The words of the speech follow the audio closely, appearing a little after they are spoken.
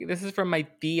This is from my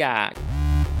tía.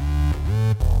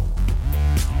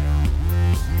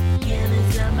 ¿Quién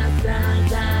es la más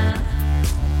draga?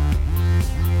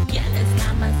 ¿Quién es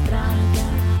la más draga?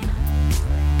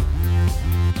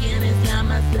 ¿Quién es la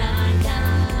más draga?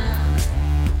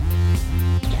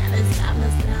 ¿Quién es la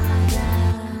más draga?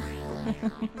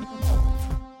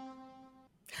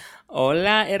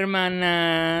 Hola,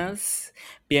 hermanas.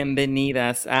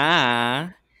 Bienvenidas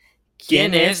a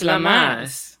 ¿Quién es la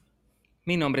más?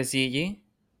 Mi nombre es Gigi.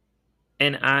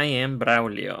 And I am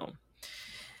Braulio.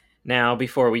 Now,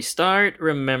 before we start,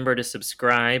 remember to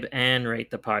subscribe and rate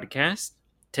the podcast.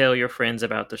 Tell your friends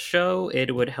about the show.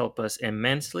 It would help us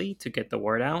immensely to get the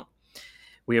word out.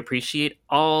 We appreciate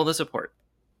all the support.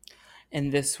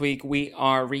 And this week we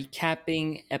are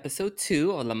recapping episode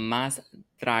 2 of La Más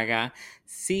Draga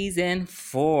season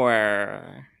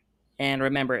 4. And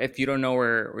remember, if you don't know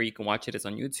where you can watch it, it's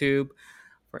on YouTube.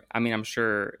 I'm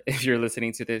sure if you're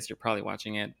listening to this, you're probably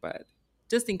watching it, but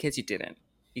just in case you didn't,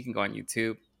 you can go on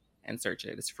YouTube and search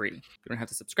it. It's free. You don't have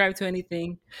to subscribe to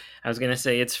anything. I was going to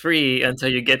say it's free until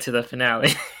you get to the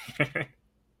finale.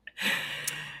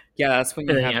 Yeah, that's when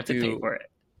And you then have to pay for it.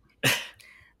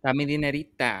 Dame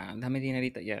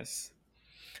dinerita. Yes.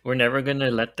 We're never going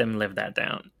to let them live that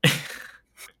down.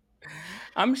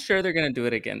 I'm sure they're going to do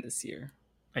it again this year.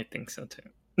 I think so too.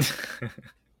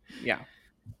 Yeah.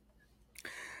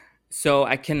 So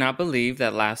I cannot believe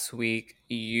that last week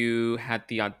you had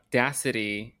the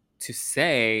audacity to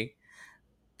say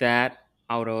that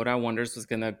Aurora Wonders was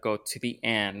going to go to the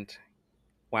end.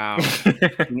 Wow.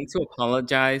 You need to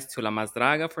apologize to La Más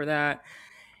Draga for that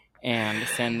and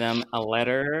send them a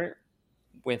letter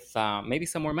with maybe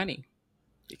some more money.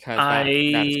 Because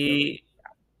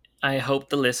I hope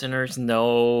the listeners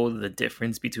know the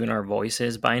difference between our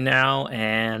voices by now,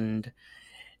 and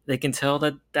they can tell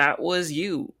that that was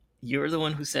you. You're the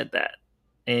one who said that.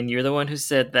 And you're the one who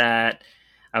said that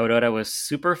Aurora was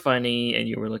super funny and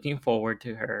you were looking forward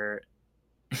to her.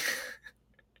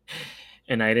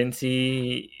 And I didn't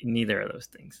see neither of those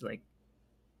things. Like,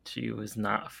 she was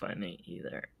not funny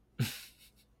either.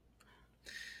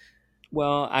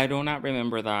 Well, I do not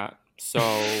remember that.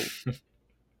 So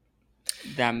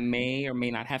that may or may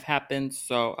not have happened.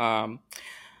 So,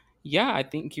 yeah, I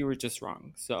think you were just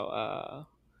wrong. So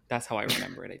that's how I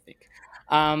remember it, I think.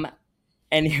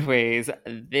 Anyways,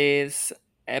 this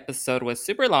episode was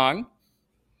super long.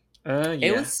 Yeah.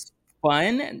 It was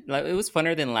fun. Like, it was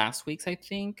funner than last week's, I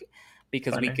think,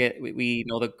 because Funner. we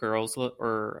know the girls,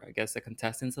 or I guess the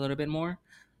contestants, a little bit more.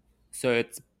 So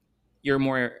you're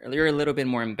a little bit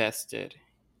more invested.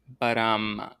 But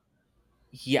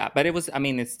yeah, but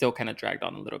it still kind of dragged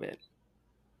on a little bit.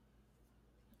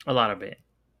 A lot of it.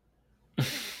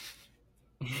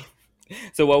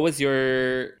 So what was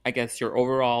your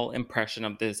overall impression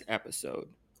of this episode?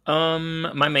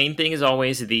 My main thing is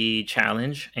always the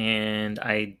challenge, and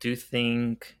I do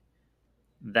think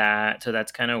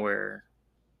that's kind of where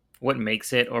what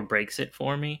makes it or breaks it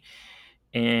for me.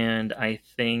 And I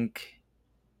think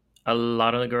a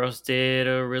lot of the girls did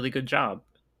a really good job,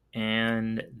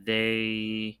 and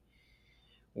they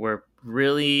were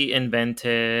really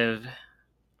inventive.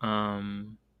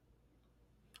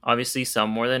 Obviously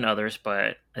some more than others,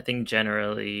 but I think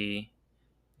generally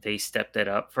they stepped it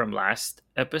up from last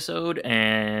episode.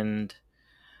 And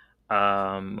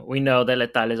we know that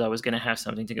Letal is always going to have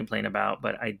something to complain about,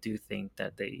 but I do think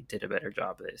that they did a better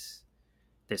job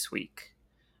this week.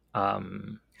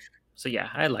 So yeah,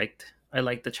 I liked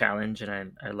the challenge,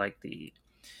 and I liked the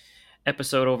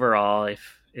episode overall.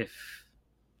 If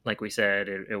like we said,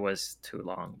 it was too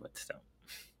long, but still.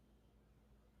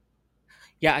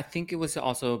 Yeah, I think it was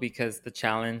also because the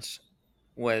challenge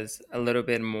was a little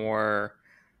bit more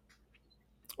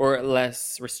or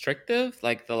less restrictive.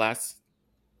 Like the last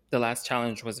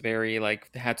challenge was very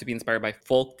like had to be inspired by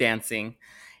folk dancing,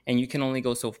 and you can only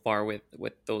go so far with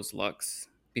those looks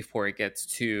before it gets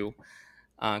too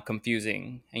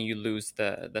confusing and you lose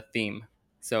the theme.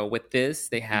 So with this,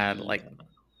 they had like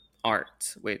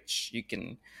art, which you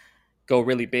can go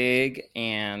really big,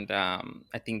 and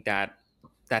I think that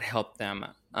helped them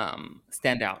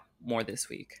stand out more this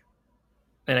week.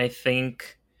 And I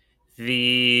think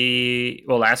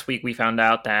last week we found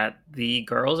out that the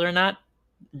girls are not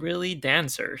really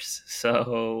dancers,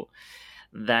 so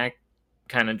that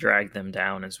kind of dragged them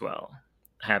down as well,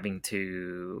 having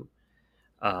to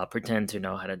pretend to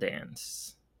know how to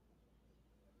dance.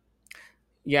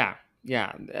 Yeah.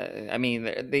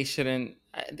 They shouldn't.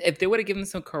 If they would have given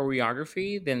some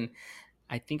choreography, then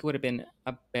I think it would have been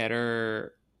a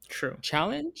better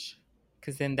challenge.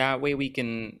 Because then that way we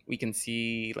can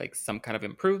see like some kind of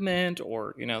improvement,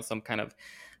 or some kind of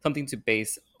something to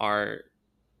base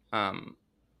um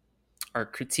our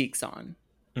critiques on.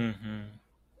 Mm-hmm.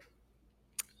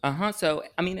 So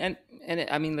I mean,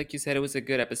 I mean, like you said, it was a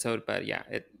good episode, but yeah,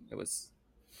 it was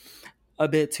a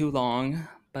bit too long.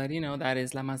 But that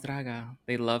is La Más Draga.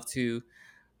 They love to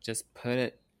just put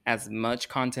it as much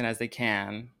content as they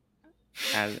can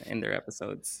as in their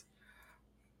episodes.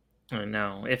 I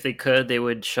know. If they could, they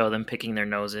would show them picking their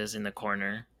noses in the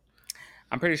corner.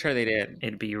 I'm pretty sure they did.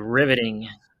 It'd be riveting.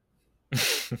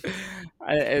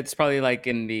 It's probably like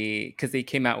in the because they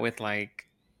came out with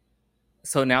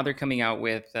so now they're coming out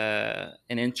with an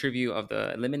interview of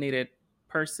the eliminated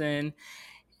person,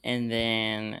 and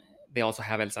then they also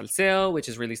have El Salseo, which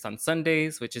is released on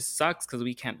Sundays, which just sucks because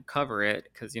we can't cover it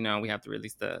because we have to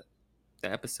release the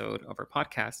episode of our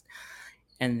podcast,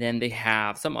 and then they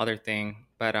have some other thing,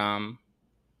 but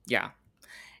yeah.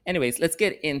 Anyways, let's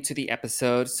get into the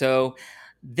episode. So,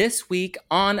 this week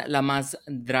on La Más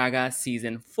Draga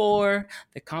Season 4,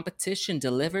 the competition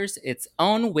delivers its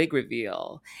own wig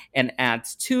reveal and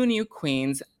adds 2 new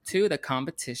queens to the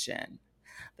competition.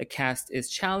 The cast is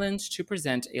challenged to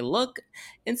present a look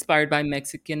inspired by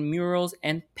Mexican murals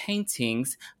and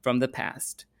paintings from the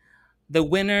past. The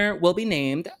winner will be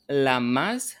named La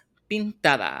Más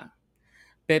Pintada.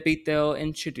 Pepito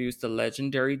introduced the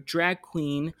legendary drag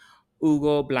queen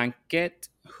Hugo Blanquet,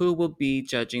 who will be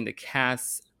judging the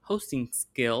cast's hosting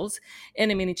skills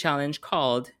in a mini challenge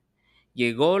called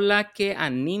Llegó la que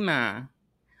anima.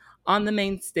 On the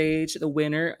main stage, the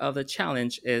winner of the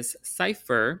challenge is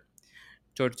Cypher.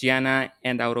 Georgiana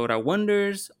and Aurora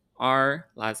Wonders are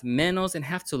las menos and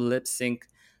have to lip sync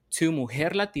to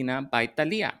Mujer Latina by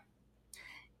Thalia.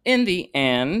 In the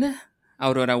end,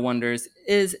 Aurora Wonders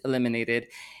is eliminated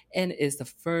and is the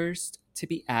first to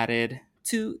be added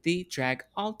to the drag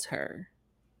altar.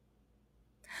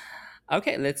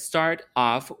 Okay, let's start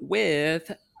off with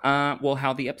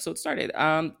how the episode started.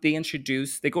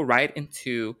 They go right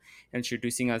into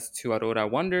introducing us to Aurora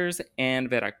Wonders and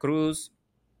Veracruz.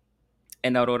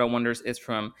 And Aurora Wonders is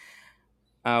from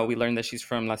we learned that she's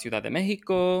from La Ciudad de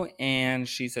Mexico, and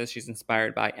she says she's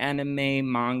inspired by anime,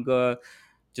 manga,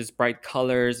 just bright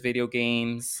colors, video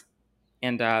games.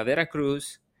 And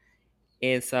Veracruz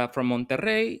is from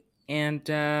Monterrey,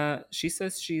 and she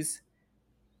says she's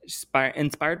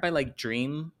inspired by like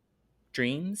dreams.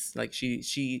 Like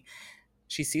she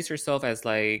sees herself as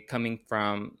like coming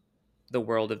from the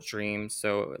world of dreams.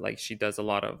 So like she does a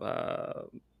lot of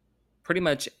pretty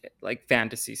much like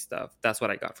fantasy stuff. That's what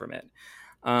I got from it.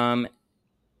 Um,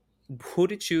 who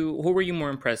were you more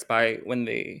impressed by when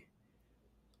they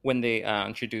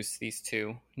introduced these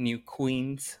 2 new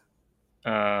queens?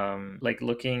 Like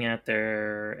looking at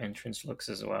their entrance looks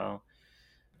as well.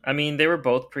 I mean, they were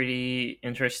both pretty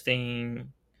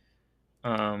interesting.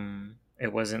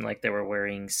 It wasn't like they were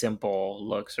wearing simple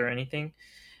looks or anything,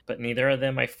 but neither of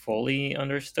them I fully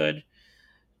understood.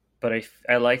 But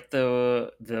I liked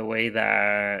the way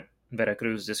that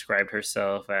Veracruz described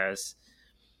herself as,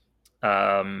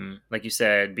 like you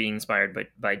said, being inspired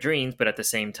by dreams, but at the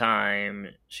same time,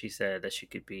 she said that she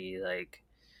could be like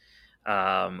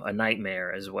a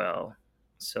nightmare as well.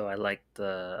 So I liked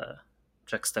the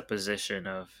juxtaposition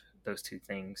of those two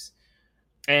things.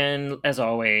 And as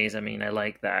always, I mean, I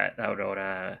like that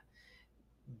Aurora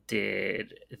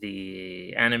did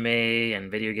the anime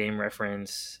and video game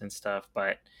reference and stuff,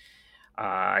 but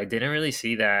I didn't really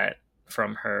see that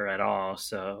from her at all.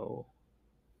 So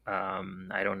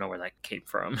I don't know where that came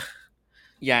from.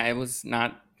 Yeah, it was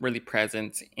not really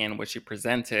present in what she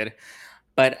presented,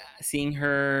 but seeing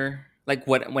her like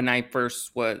when I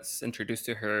first was introduced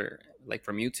to her like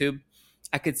from YouTube,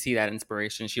 I could see that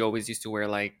inspiration. She always used to wear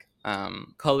like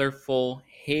colorful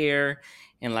hair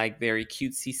and like very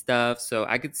cutesy stuff, so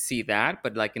I could see that.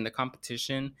 But like in the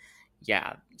competition,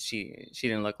 yeah, she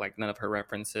didn't look like none of her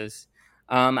references.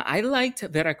 I liked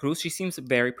Veracruz. She seems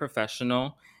very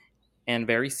professional and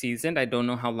very seasoned. I don't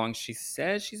know how long she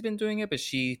says she's been doing it, but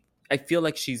I feel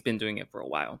like she's been doing it for a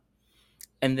while.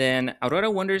 And then Aurora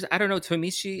Wonders, I don't know. To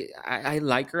me, I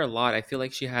like her a lot. I feel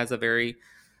like she has a very,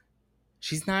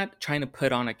 she's not trying to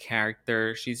put on a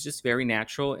character. She's just very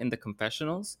natural in the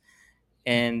confessionals.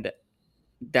 And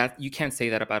that you can't say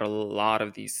that about a lot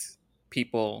of these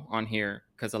people on here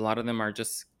because a lot of them are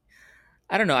just,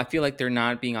 I don't know. I feel like they're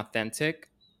not being authentic.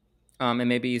 And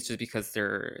maybe it's just because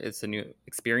it's a new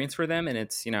experience for them and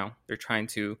it's, they're trying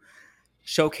to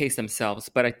showcase themselves.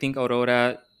 But I think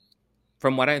Aurora,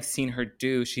 from what I've seen her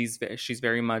do, she's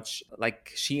very much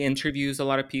like she interviews a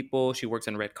lot of people. She works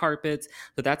on red carpets,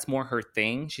 so that's more her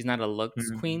thing. She's not a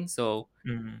looks Mhm. queen, so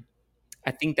Mhm.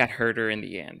 I think that hurt her in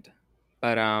the end.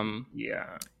 But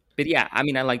Yeah. but yeah, I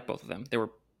mean, I like both of them. They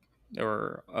were They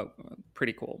were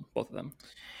pretty cool, both of them.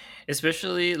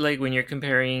 Especially like when you're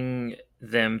comparing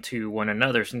them to one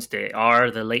another, since they are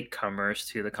the latecomers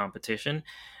to the competition.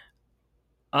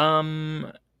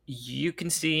 Um, you can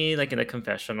see like in the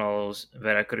confessionals,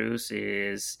 Veracruz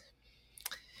is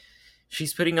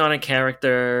she's putting on a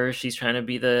character. She's trying to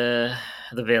be the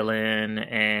villain,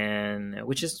 and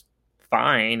which is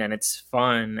fine and it's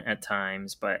fun at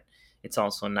times, but it's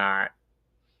also not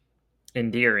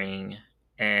endearing,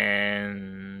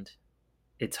 and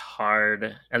it's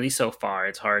hard. At least so far,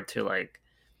 it's hard to like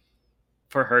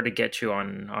for her to get you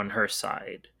on her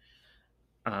side,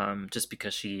 just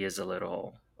because she is a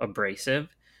little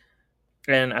abrasive.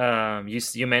 And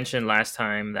you mentioned last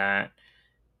time that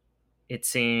it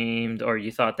seemed, or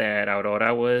you thought that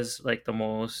Aurora was like the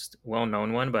most well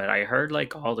known one, but I heard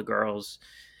like all the girls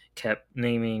kept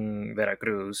naming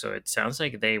Veracruz, so it sounds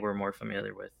like they were more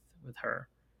familiar with her.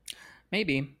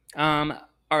 Maybe. All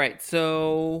right.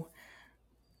 So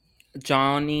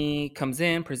Johnny comes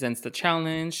in, presents the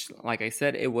challenge. Like I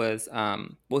said, it was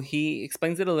well, he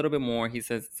explains it a little bit more. He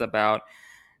says it's about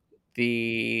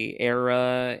the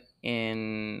era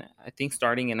in, I think,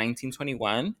 starting in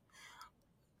 1921,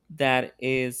 that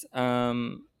is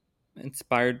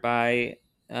inspired by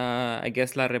I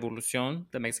guess La Revolucion,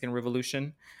 the Mexican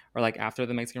Revolution, or like after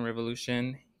the Mexican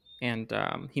Revolution. And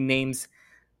he names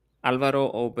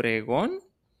Alvaro Obregón,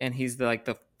 and he's like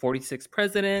the 46th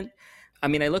president. I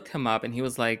mean, I looked him up, and he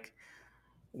was like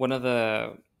one of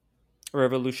the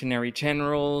revolutionary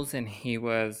generals, and he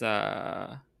was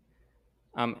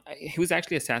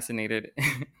actually assassinated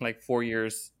like 4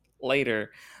 years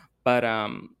later. But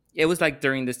it was like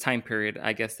during this time period,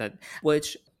 I guess that.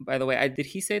 Which, by the way, did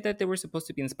he say that they were supposed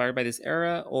to be inspired by this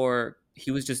era, or he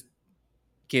was just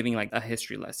giving like a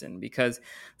history lesson? Because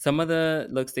some of the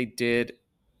looks they did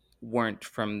weren't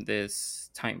from this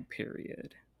time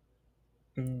period.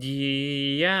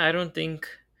 Yeah, I don't think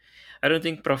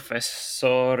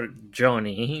Professor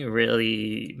Johnny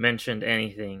really mentioned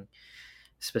anything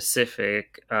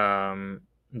specific,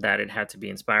 that it had to be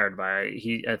inspired by.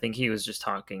 I think he was just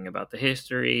talking about the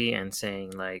history and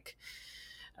saying like,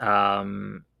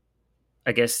 um,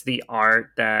 I guess the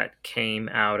art that came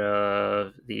out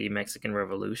of the Mexican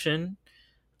Revolution,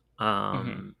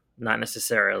 Hmm. not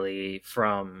necessarily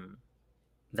from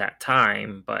that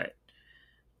time, but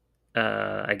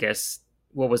I guess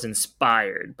what was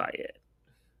inspired by it,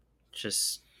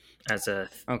 just as a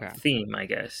Okay. theme, I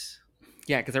guess.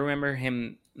 Yeah, because I remember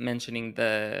him mentioning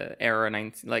the era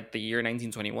 19, like the year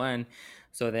 1921.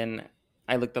 So then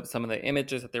I looked up some of the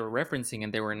images that they were referencing,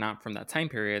 and they were not from that time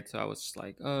period. So I was just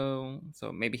like, oh,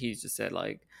 so maybe he just said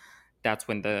like that's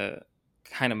when the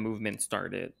kind of movement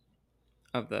started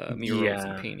of the murals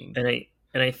and Yeah, painting.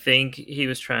 and I think he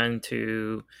was trying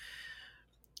to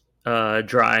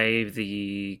drive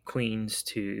the queens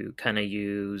to kind of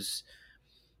use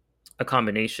a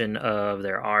combination of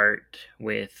their art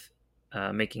with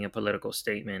making a political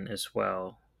statement as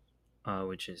well,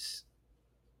 which is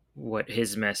what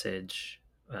his message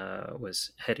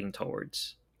was heading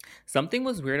towards. Something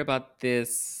was weird about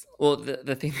this. Well,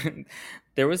 the thing,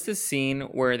 there was this scene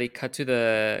where they cut to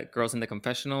the girls in the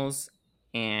confessionals,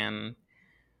 and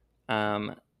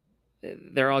um,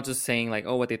 they're all just saying like,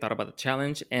 oh, what they thought about the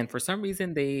challenge. And for some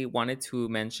reason, they wanted to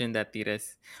mention that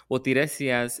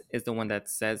Tiresias is the one that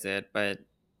says it, but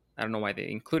I don't know why they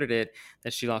included it.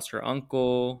 That she lost her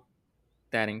uncle,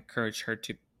 that encouraged her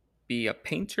to be a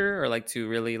painter, or like to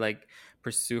really like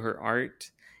pursue her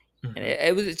art. And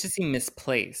Mhm. it just seemed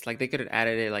misplaced. Like they could have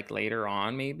added it like later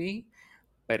on, maybe.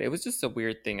 But it was just a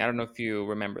weird thing. I don't know if you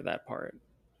remember that part.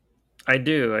 I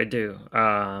do.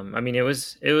 I mean, it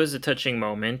was a touching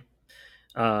moment.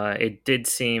 It did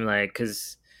seem like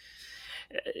because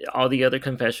all the other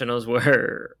confessionals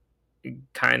were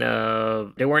kind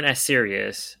of they weren't as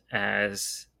serious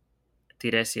as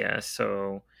Tiresias,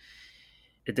 so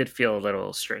it did feel a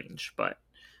little strange. But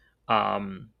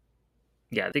um,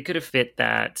 yeah, they could have fit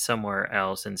that somewhere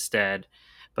else instead.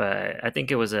 But I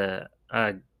think it was a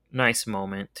nice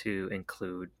moment to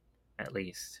include, at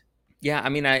least. Yeah, I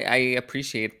mean, I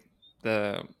appreciate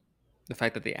the the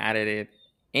fact that they added it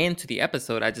into the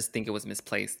episode. I just think it was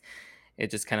misplaced. It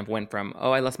just kind of went from,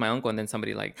 oh, I lost my uncle, and then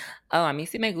somebody like, oh, a mí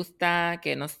sí me gusta,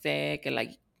 que no sé, que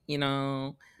like, you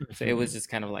know. So it was Mhm. just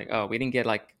kind of like, oh, we didn't get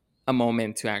like a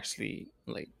moment to actually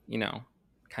like,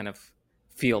 kind of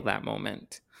feel that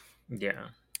moment. Yeah.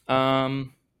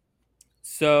 Um,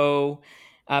 so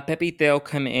Pepe y Theo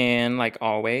come in like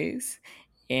always,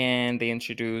 and they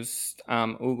introduced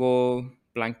Hugo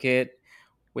Blanket,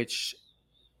 which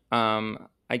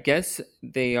I guess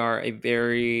they are a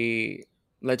very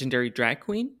legendary drag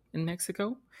queen in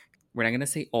Mexico. we're not going to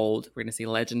say old, we're going to say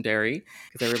legendary,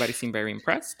 because everybody seemed very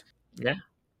impressed. Yeah.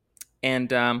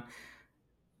 And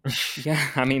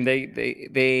yeah, I mean,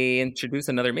 they introduce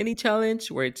another mini challenge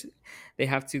where they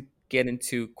have to get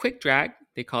into quick drag.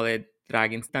 They call it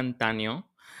drag instantáneo,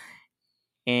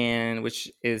 and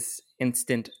which is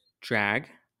instant drag.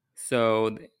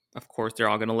 So of course they're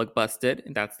all gonna look busted,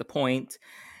 and that's the point.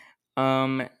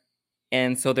 Um,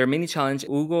 and so their mini challenge,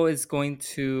 Hugo is going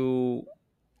to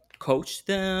coach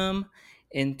them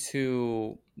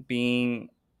into being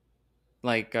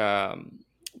like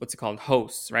what's it called,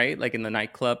 hosts, right? Like in the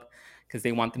nightclub, because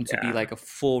they want them to be Yeah. like a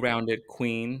full rounded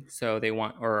queen. So they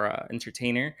want, or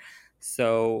entertainer.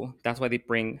 So that's why they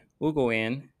bring Hugo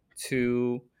in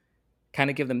to kind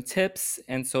of give them tips.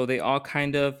 And so they all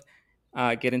kind of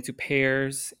get into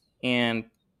pairs and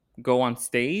go on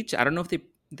stage. I don't know if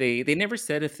they never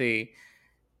said if they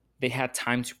had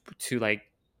time to like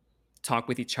talk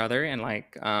with each other and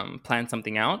like plan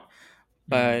something out.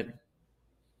 But Mm.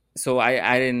 so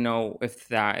I didn't know if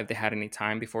they had any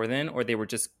time before then, or they were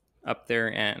just up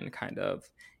there and kind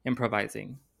of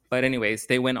improvising. But anyways,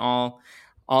 they went all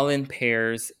in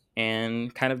pairs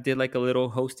and kind of did like a little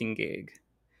hosting gig.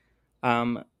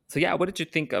 So yeah, what did you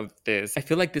think of this? I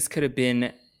feel like this could have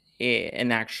been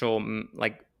an actual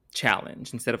like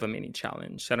challenge instead of a mini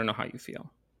challenge. I don't know how you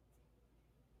feel.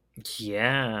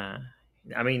 Yeah.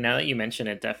 I mean, now that you mention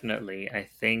it, definitely. I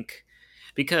think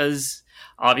because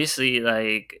obviously,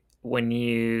 like, when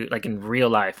you, like, in real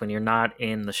life, when you're not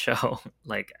in the show,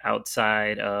 like,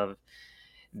 outside of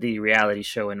the reality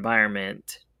show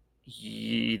environment,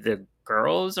 the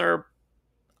girls are,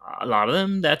 a lot of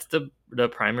them, that's the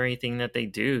primary thing that they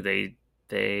do.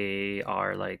 They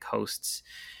are like hosts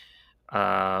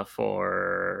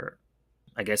for,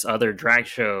 I guess, other drag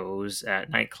shows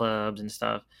at nightclubs and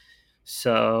stuff.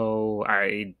 So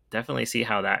I definitely see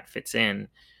how that fits in.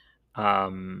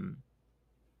 Um,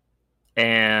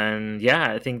 and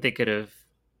yeah, I think they could have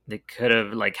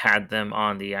like had them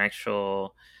on the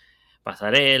actual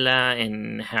pasarela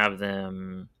and have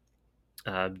them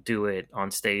do it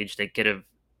on stage. They could have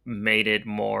made it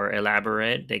more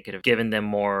elaborate. They could have given them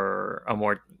more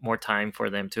time for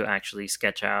them to actually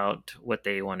sketch out what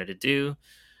they wanted to do.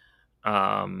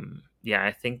 Yeah,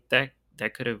 I think that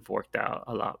could have worked out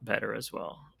a lot better as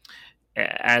well.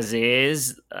 As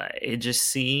is, it just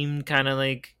seemed kind of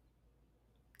like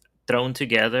thrown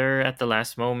together at the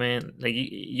last moment. Like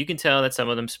you can tell that some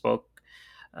of them spoke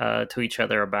to each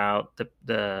other about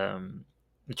the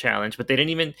challenge, but they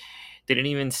didn't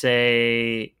even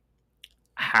say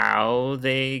how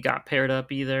they got paired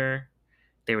up either.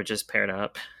 They were just paired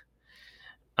up.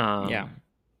 Yeah. Um,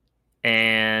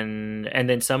 and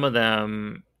then some of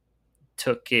them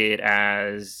took it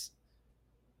as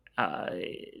uh,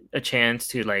 a chance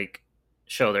to like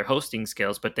show their hosting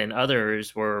skills, but then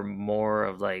others were more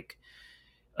of like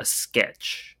a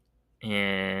sketch.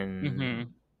 And Hmm.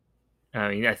 I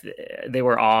mean, they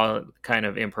were all kind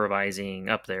of improvising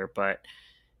up there, but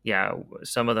yeah,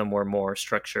 some of them were more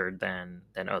structured than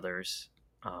others.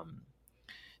 Um,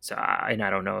 and I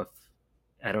don't know if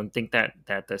I don't think that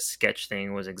the sketch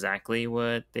thing was exactly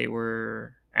what they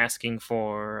were asking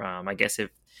for. I guess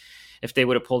if they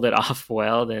would have pulled it off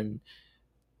well, then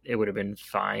it would have been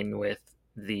fine with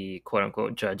the quote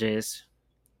unquote judges,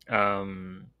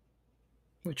 um,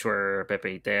 which were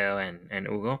Pepe Teo and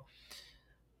Hugo.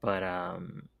 But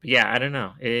yeah, I don't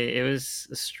know. It was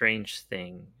a strange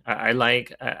thing.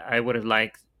 I would have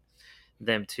liked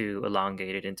them to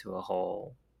elongate it into a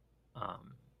whole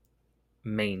um,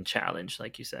 main challenge,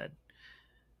 like you said.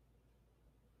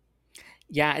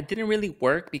 Yeah, it didn't really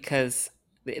work because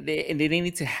they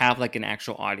need to have like an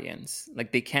actual audience.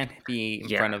 Like they can't be in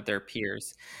Yeah, front of their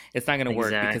peers. It's not going to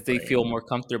work because they feel exactly. more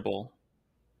comfortable.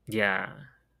 Yeah,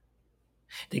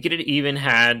 they could have even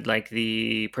had like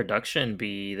the production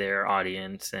be their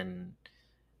audience and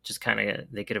just kind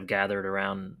of they could have gathered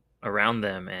around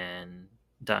them and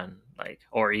done like,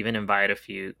 or even invite a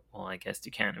few. Well, I guess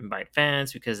you can't invite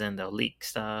fans because then they'll leak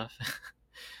stuff.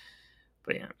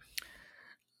 But yeah,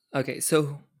 Okay,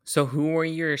 so who were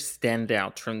your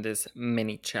standouts from this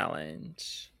mini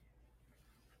challenge?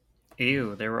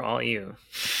 ew, they were all ew.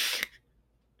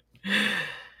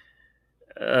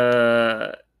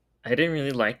 uh, I didn't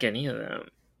really like any of them.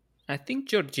 I think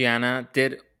Georgiana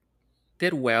did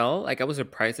well. Like I was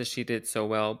surprised that she did so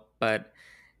well, but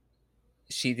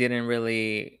she didn't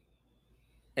really.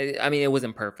 I mean, it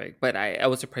wasn't perfect, but I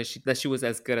was surprised that she was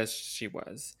as good as she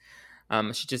was.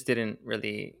 She just didn't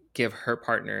really give her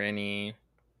partner any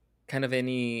kind of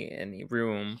any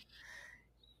room.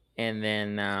 And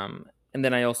then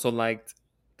I also liked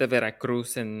the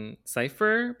Veracruz and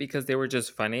Cypher because they were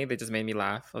just funny. They just made me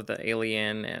laugh of the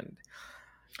alien and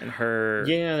her.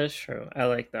 Yeah, that's true. I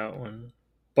like that one.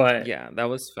 But Yeah, that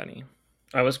was funny.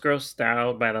 I was grossed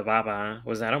out by the baba.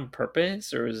 Was that on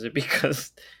purpose or was it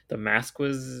because the mask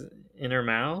was in her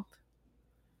mouth?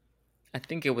 I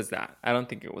think it was that. I don't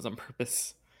think it was on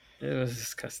purpose. It was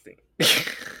disgusting.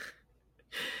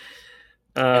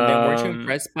 And then weren't you um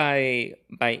impressed by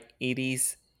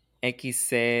Edie's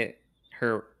Equise,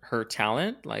 her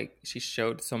talent? Like she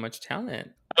showed so much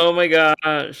talent. oh my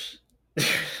gosh.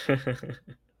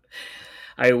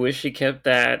 I wish she kept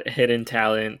that hidden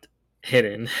talent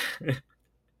hidden.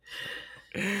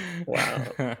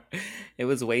 Wow. It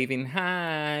was waving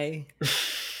hi.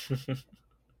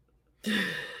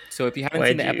 So if you haven't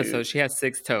seen Why'd the you episode, she has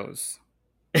 6 toes.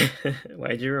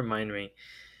 why'd you remind me?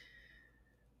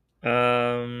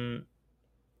 Um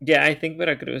yeah, I think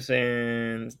Veracruz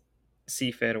and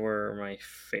Seafed were my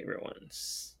favorite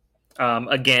ones.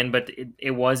 Again, but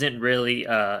it wasn't really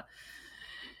a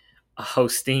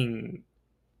hosting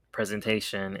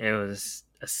presentation. It was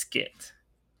a skit.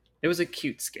 It was a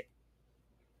cute skit.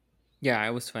 Yeah,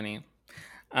 it was funny.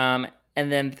 Um,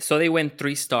 and then so they win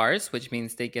 3 stars, which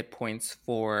means they get points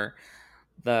for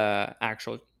the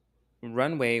actual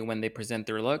runway when they present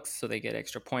their looks. So they get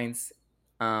extra points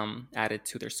added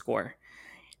to their score.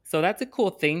 So that's a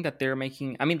cool thing that they're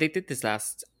making. I mean, they did this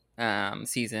last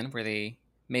season where they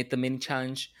made the mini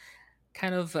challenge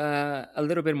kind of a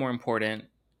little bit more important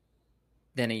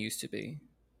than it used to be,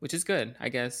 which is good, I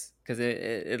guess, because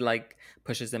it like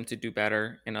pushes them to do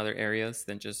better in other areas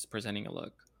than just presenting a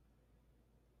look.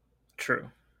 True.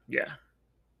 Yeah.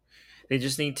 They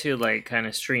just need to like kind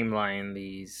of streamline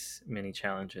these mini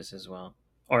challenges as well,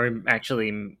 or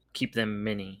actually keep them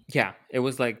mini. Yeah, it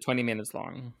was like 20 minutes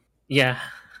long. Yeah,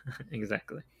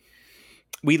 exactly.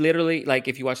 We literally, like,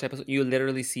 if you watch the episode, you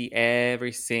literally see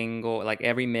every single, like,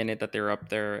 every minute that they're up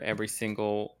there, every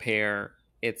single pair,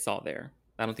 it's all there.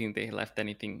 I don't think they left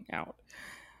anything out.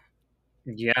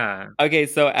 Yeah. Okay,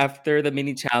 so after the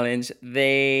mini challenge,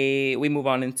 we move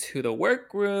on into the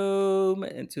workroom,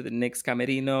 into the next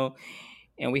camerino,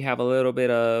 and we have a little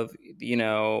bit of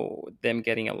them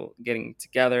getting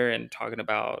together and talking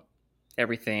about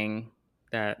everything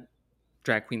that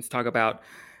drag queens talk about.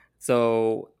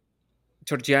 So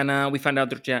Georgiana, we found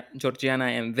out Georgiana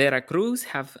and Vera Cruz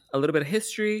have a little bit of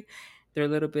history. They're a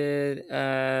little bit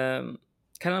kind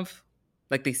of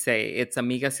like they say, it's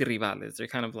amigas y rivales. They're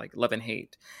kind of like love and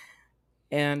hate.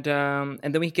 And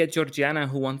then we get Georgiana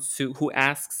who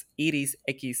asks Iris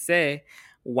Equise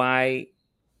why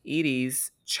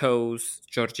Iris chose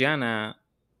Georgiana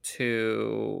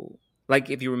to, like,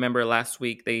 if you remember last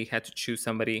week they had to choose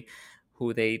somebody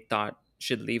who they thought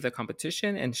should leave the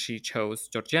competition, and she chose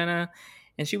Georgiana,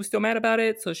 and she was still mad about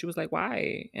it. So she was like,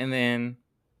 "Why?" And then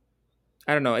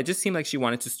I don't know. It just seemed like she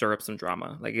wanted to stir up some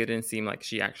drama. Like it didn't seem like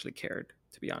she actually cared,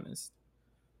 to be honest.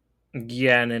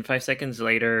 Yeah, and then 5 seconds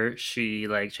later, she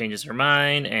like changes her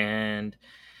mind and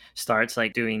starts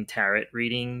like doing tarot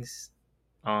readings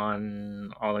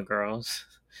on all the girls,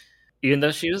 even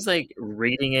though she was like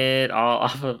reading it all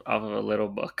off of a little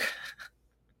book.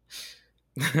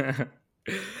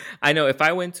 I know if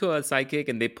I went to a psychic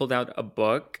and they pulled out a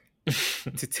book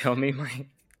to tell me, like,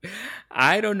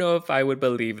 I don't know if I would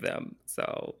believe them.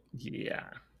 So Yeah.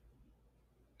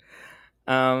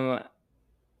 um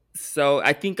so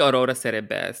I think Aurora said it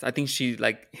best. I think she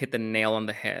like hit the nail on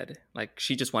the head. Like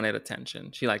she just wanted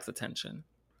attention. She likes attention.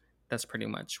 That's pretty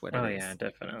much what it Oh is. yeah,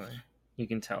 definitely. You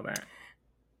can tell that.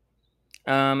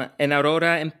 And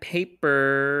Aurora and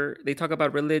Paper, they talk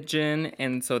about religion,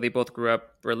 and so they both grew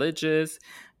up religious,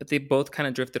 but they both kind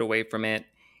of drifted away from it.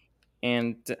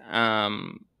 And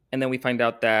and then we find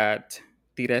out that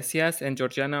Tiresias and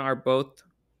Georgiana are both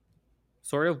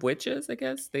sort of witches, I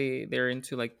guess. They're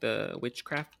into like the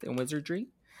witchcraft and wizardry.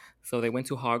 So they went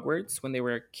to Hogwarts when they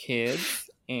were kids,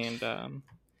 and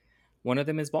one of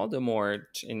them is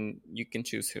Voldemort, and you can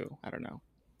choose who. I don't know.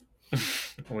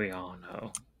 We all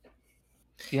know.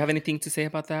 Do you have anything to say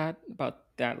about that?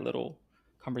 About that little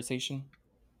conversation?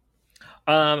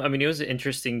 I mean, it was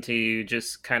interesting to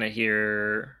just kind of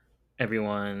hear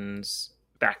everyone's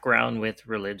background with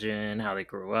religion, how they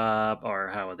grew up, or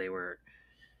how they were,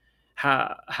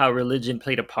 how religion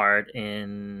played a part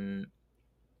in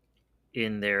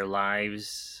their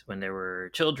lives when they were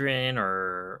children,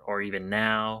 or even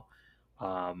now.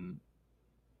 Um,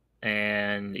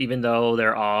 and even though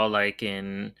they're all like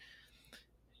in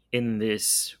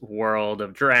this world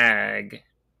of drag,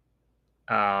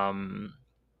 um,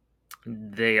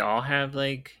 they all have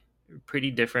like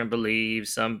pretty different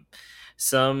beliefs.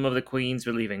 some of the queens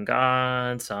believe in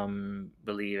God, some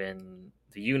believe in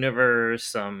the universe,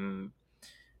 some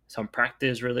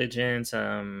practice religion,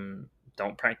 some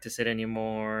don't practice it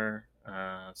anymore.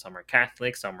 Some are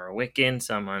Catholic, some are Wiccan,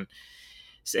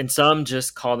 and some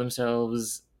just call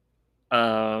themselves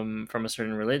from a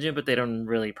certain religion, but they don't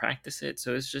really practice it.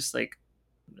 So it's just like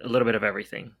a little bit of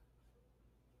everything,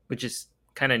 which is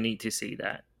kind of neat to see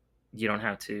that you don't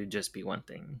have to just be one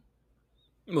thing.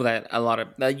 Well, that a lot of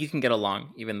that you can get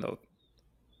along, even though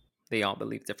they all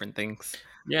believe different things.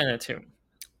 Yeah, that too.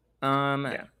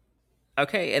 Yeah.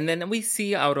 Okay, and then we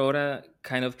see Aurora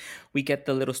we get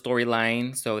the little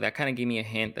storyline, so that kind of gave me a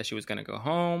hint that she was gonna go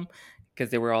home because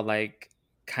they were all like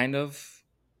kind of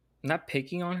not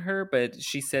picking on her, but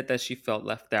she said that she felt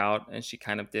left out and she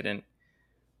kind of didn't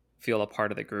feel a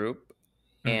part of the group.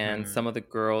 And Mm-hmm. some of the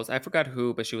girls, I forgot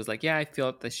who, but she was like, "Yeah, I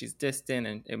felt that she's distant,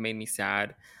 and it made me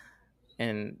sad."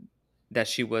 And that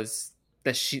she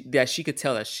could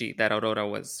tell that Aurora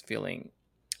was feeling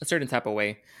a certain type of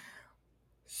way.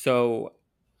 So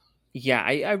yeah,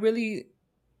 I really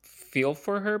feel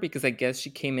for her because I guess she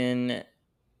came in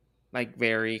like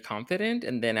very confident,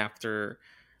 and then after,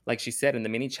 like she said in the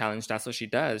mini challenge, that's what she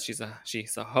does. She's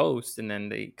a host, and then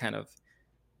they kind of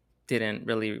didn't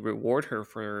really reward her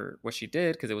for what she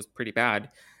did because it was pretty bad.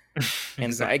 And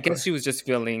so I Exactly. guess she was just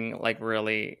feeling like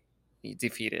really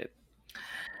defeated.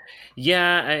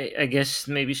 Yeah, I guess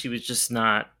maybe she was just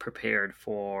not prepared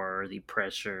for the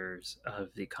pressures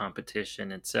of the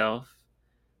competition itself.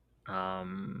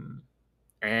 Um,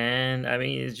 and I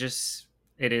mean, it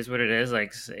is what it is.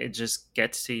 Like it just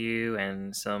gets to you,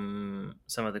 and some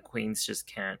of the queens just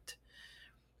can't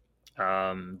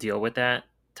deal with that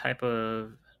type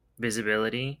of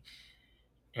visibility,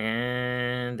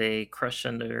 and they crush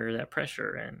under that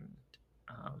pressure. And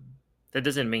um, that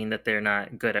doesn't mean that they're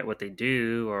not good at what they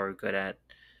do or good at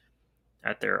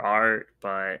their art,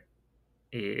 but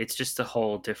it's just a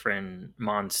whole different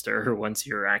monster once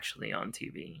you're actually on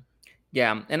TV.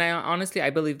 Yeah, and I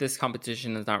believe this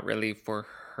competition is not really for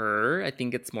her. I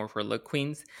think it's more for look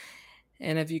queens.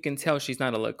 And if you can tell, she's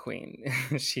not a look queen.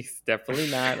 She's definitely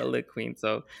not a look queen.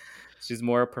 So she's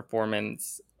more a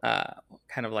performance,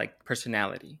 kind of like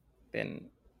personality than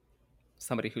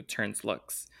somebody who turns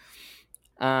looks.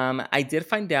 I did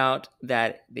find out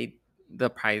that the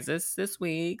prizes this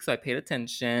week, so I paid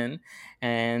attention,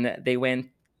 and they went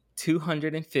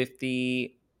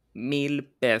 250 mil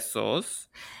pesos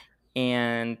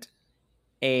and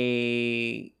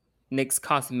a NYX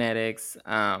Cosmetics,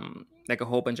 like a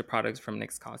whole bunch of products from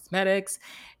NYX Cosmetics,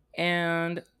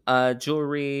 and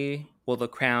jewelry. Well, the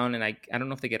crown, and I don't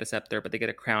know if they get a scepter, but they get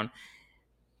a crown.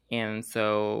 And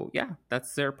so, yeah,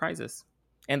 that's their prizes.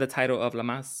 And the title of La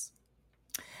Mas.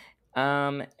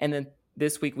 And then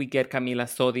this week we get Camila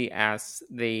Sodi as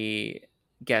the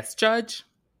guest judge.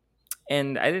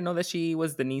 And I didn't know that she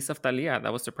was the niece of Talia.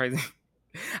 That was surprising.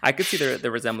 I could see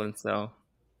the resemblance, though.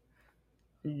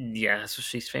 Yeah, that's what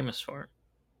she's famous for.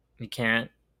 You can't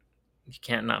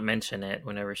not mention it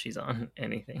whenever she's on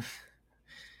anything.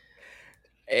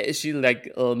 She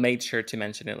like made sure to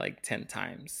mention it like 10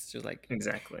 times. She was like,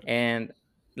 Exactly. and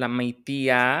La Mi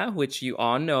Tia, which you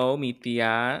all know, Mi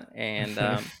Tia, and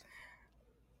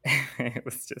it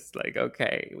was just like,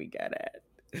 okay, we get it.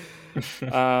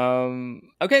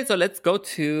 Okay, so let's go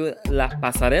to La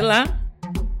Pasarela.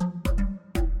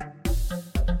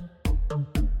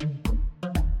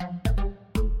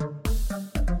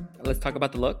 Let's talk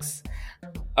about the looks.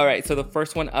 All right, so the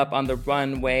first one up on the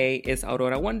runway is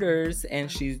Aurora Wonders, and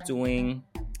she's doing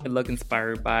a look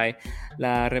inspired by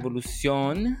La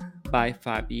Revolución by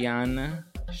Fabiana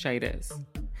Chaires.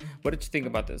 What did you think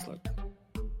about this look?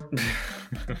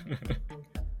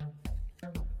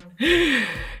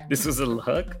 This was a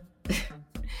look.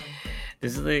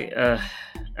 This is the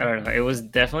I don't know. It was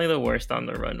definitely the worst on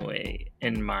the runway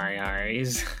in my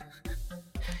eyes.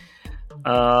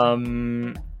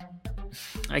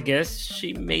 I guess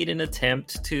she made an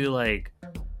attempt to like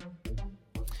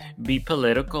be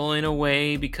political in a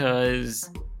way because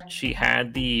she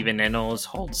had the Venenos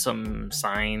hold some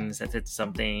signs that did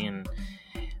something,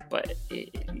 but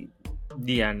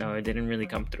yeah, no, it didn't really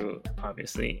come through.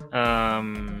 Obviously,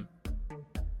 I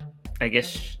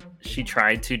guess she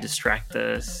tried to distract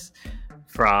us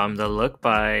from the look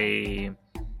by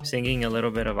singing a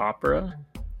little bit of opera,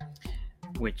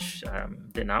 which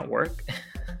did not work.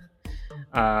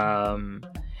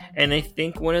 And I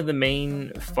think one of the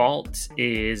main faults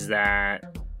is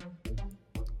that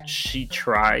she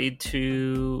tried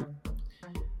to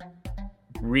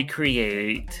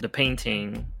recreate the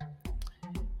painting,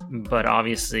 but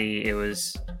obviously it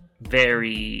was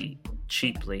very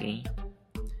cheaply.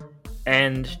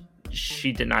 and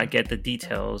she did not get the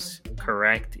details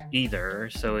correct either.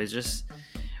 So it's just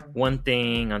one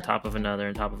thing on top of another,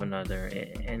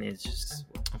 and it's just,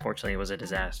 unfortunately, it was a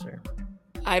disaster.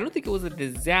 I don't think it was a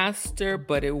disaster,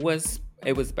 but it was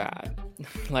bad.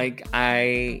 Like,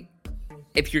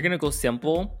 if you're gonna go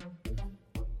simple,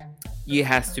 it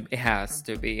has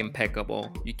to be impeccable.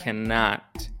 You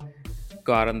cannot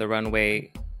go out on the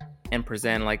runway and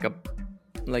present like a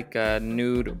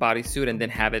nude bodysuit and then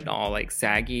have it all like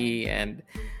saggy. And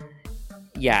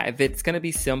yeah, if it's gonna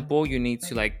be simple, you need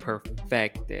to like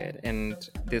perfect it, and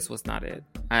this was not it.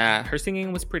 Her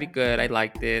singing was pretty good. I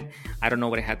liked it. I don't know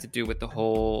what it had to do with the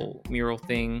whole mural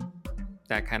thing.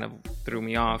 That kind of threw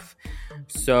me off.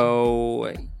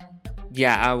 So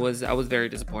yeah, I was very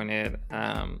disappointed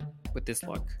with this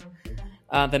look.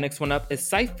 The next one up is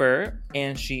Cypher,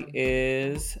 and she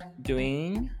is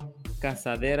doing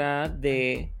Cazadera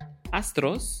de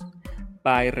Astros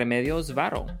by Remedios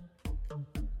Varo.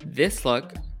 This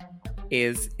look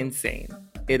is insane.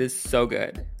 It is so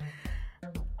good.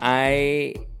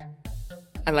 I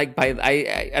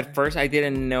at first I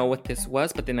didn't know what this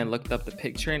was, but then I looked up the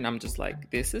picture and I'm just like,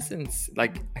 this is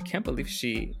like, I can't believe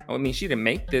she didn't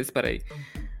make this, but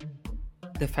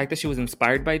the fact that she was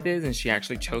inspired by this and she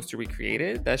actually chose to recreate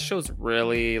it, that shows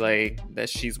really like that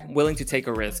she's willing to take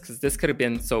a risk, because this could have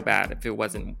been so bad if it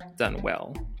wasn't done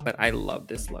well. But I love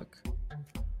this look.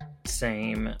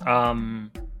 Same.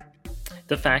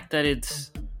 The fact that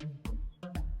it's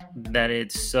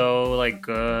so like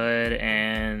good,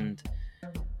 and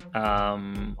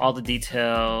all the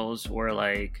details were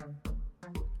like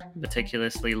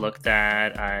meticulously looked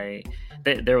at.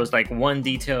 There was like one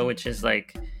detail, which is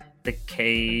like the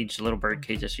cage, little bird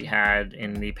cage that she had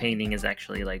in the painting is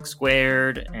actually like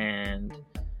squared, and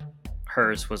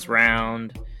hers was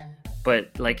round.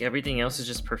 But like everything else is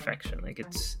just perfection. Like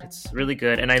it's really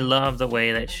good, and I love the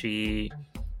way that she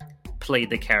played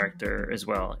the character as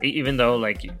well. Even though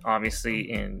like obviously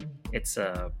it's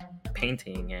a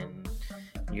painting and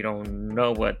you don't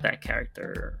know what that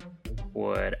character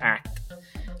would act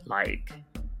like,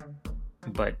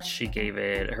 but she gave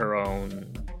it her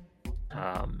own.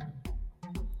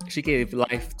 She gave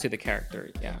life to the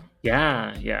character.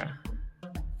 Yeah.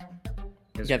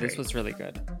 This was really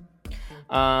good.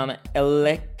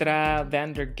 Electra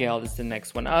Vandergeld is the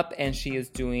next one up, and she is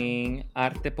doing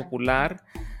Arte Popular.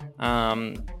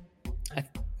 I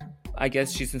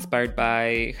guess she's inspired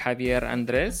by Javier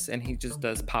Andres, and he just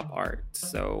does pop art.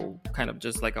 So kind of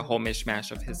just like a whole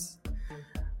mishmash of his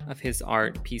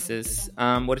art pieces.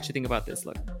 What did you think about this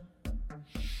look?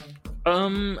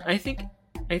 I think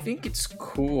it's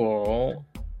cool,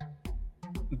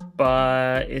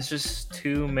 but it's just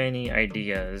too many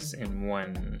ideas in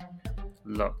one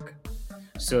look.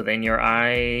 So then your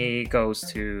eye goes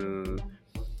to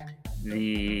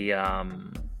the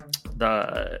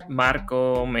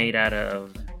marco made out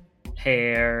of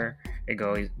hair. It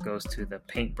goes to the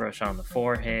paintbrush on the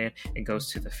forehead. It goes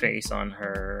to the face on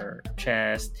her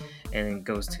chest, and it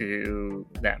goes to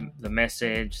the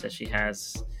message that she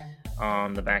has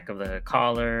on the back of the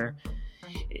collar.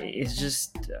 It's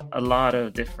just a lot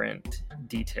of different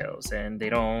details, and they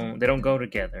don't go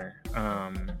together.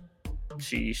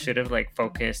 She should have like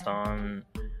focused on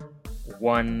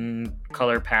one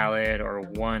color palette or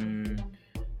one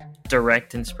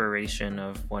direct inspiration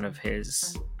of one of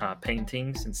his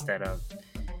paintings, instead of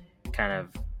kind of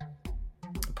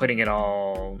putting it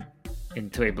all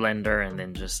into a blender and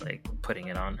then just like putting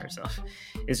it on herself.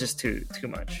 It's just too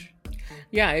much.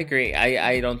 Yeah, I agree.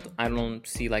 I don't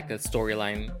see like a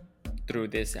storyline through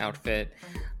this outfit.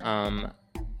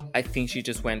 I think she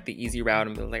just went the easy route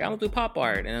and was like, I'm gonna do pop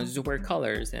art and I'll just wear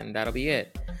colors and that'll be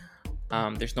it.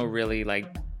 There's no really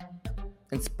like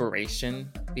inspiration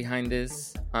behind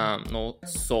this, no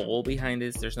soul behind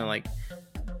this. There's no like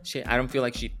I don't feel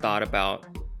like she thought about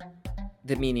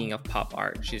the meaning of pop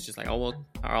art. She's just like, oh well,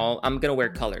 I'm gonna wear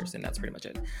colors, and that's pretty much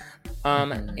it.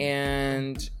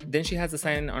 And then she has a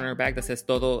sign on her bag that says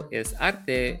 "Todo es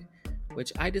arte,"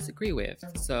 which I disagree with.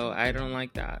 So I don't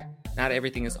like that. Not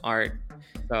everything is art.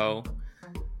 So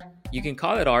you can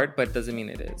call it art, but it doesn't mean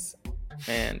it is.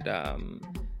 And I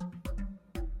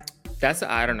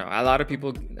don't know. A lot of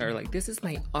people are like, "This is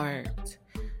my art,"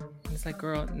 and it's like,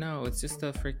 girl, no, it's just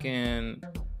a freaking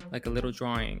like a little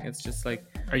drawing. It's just like,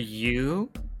 are you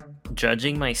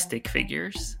judging my stick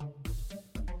figures?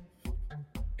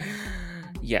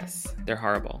 Yes, they're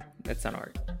horrible. That's not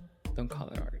art. Don't call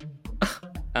it art.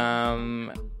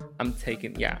 I'm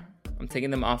taking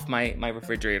them off my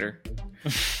refrigerator.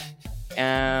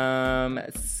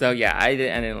 So yeah, I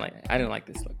didn't like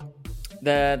this look.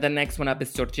 The next one up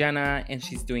is Georgiana, and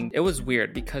she's doing. It was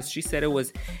weird because she said it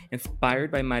was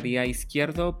inspired by Maria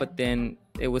Izquierdo, but then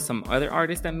it was some other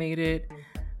artist that made it.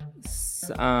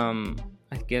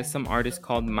 I guess some artist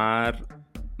called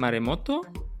Maremoto,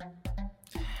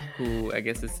 who I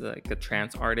guess is like a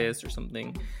trance artist or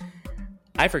something.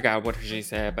 I forgot what she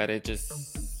said, but it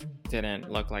just didn't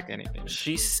look like anything.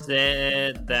 She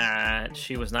said that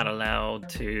she was not allowed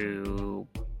to,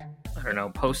 I don't know,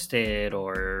 post it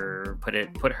or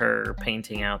put her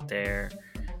painting out there.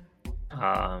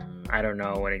 I don't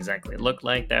know what exactly it looked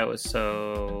like. That was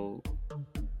so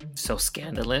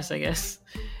scandalous, I guess.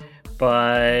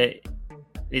 But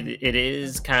it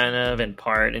is kind of in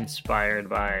part inspired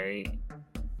by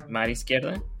Mari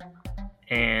Izquierda,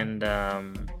 and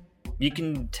you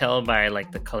can tell by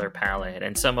like the color palette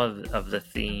and some of the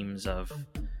themes of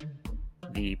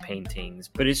the paintings.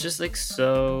 But it's just like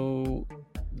so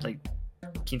like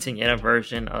quinceañera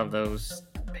version of those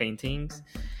paintings.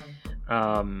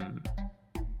 And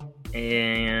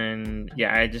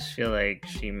yeah, I just feel like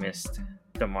she missed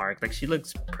the mark. Like she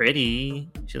looks pretty,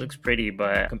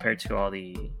 but compared to all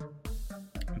the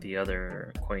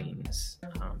other queens,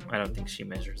 I don't think she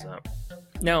measures up.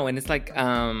 No, and it's like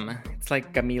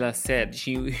Camila said,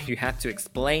 you had to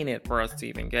explain it for us to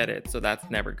even get it, so that's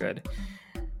never good.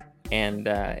 And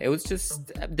it was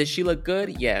just, did she look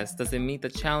good? Yes. Does it meet the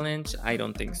challenge? I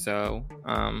don't think so.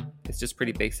 It's just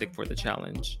pretty basic for the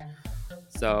challenge,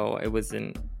 so it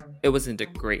wasn't a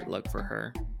great look for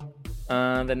her.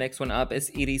 The next one up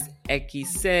is Iris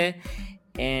Equise,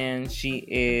 and she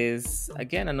is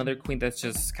again another queen that's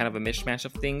just kind of a mishmash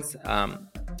of things.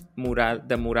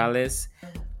 The murales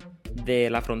de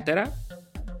la frontera,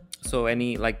 so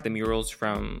any like the murals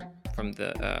from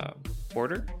the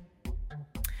border.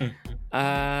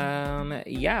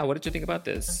 Yeah, what did you think about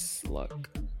this look?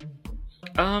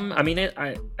 I mean,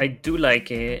 I do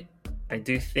like it. I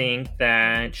do think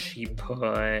that she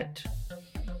put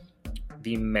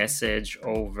the message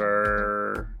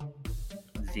over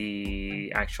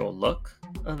the actual look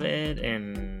of it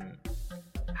and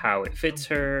how it fits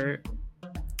her.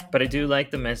 But I do like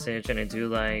the message, and I do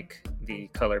like the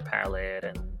color palette,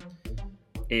 and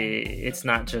it's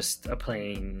not just a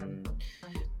plain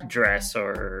dress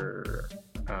or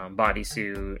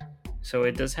bodysuit. So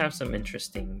it does have some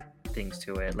interesting things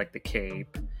to it, like the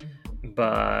cape.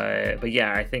 But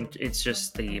yeah, I think it's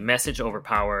just the message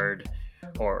overpowered,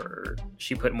 or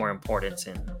she put more importance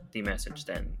in the message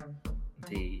than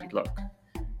the look.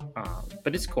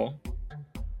 But it's cool.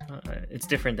 It's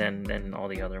different than all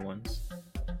the other ones.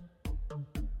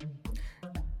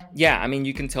 Yeah, I mean,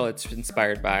 you can tell it's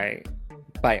inspired by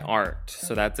art,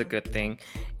 so that's a good thing.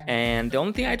 And the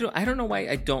only thing I don't know why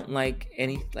I don't like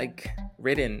any like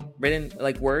written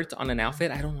like words on an outfit.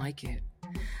 I don't like it.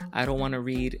 I don't want to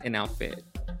read an outfit.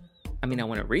 I mean, I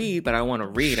want to read, but I want to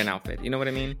read an outfit. You know what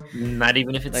I mean? Not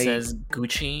even if it says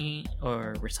Gucci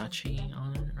or Versace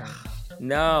on it? Or...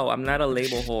 No, I'm not a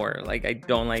label whore. Like, I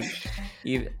don't like...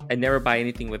 I never buy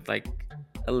anything with, like,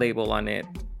 a label on it.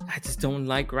 I just don't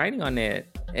like writing on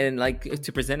it. And, like,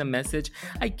 to present a message,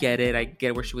 I get it. I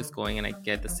get where she was going, and I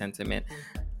get the sentiment.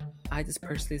 I just,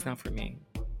 personally, it's not for me.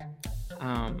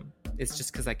 It's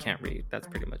just because I can't read. That's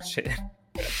pretty much it.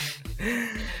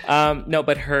 No,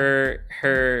 but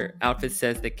her outfit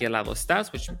says de que lado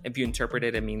estás, which if you interpret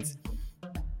it, it means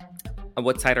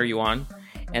what side are you on?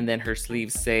 And then her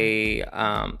sleeves say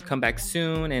come back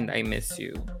soon and I miss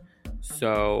you.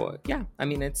 So yeah, I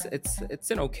mean it's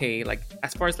an okay, like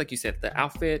as far as like you said, the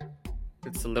outfit,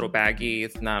 it's a little baggy,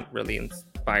 it's not really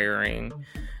inspiring.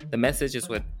 The message is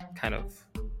what kind of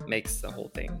makes the whole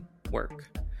thing work.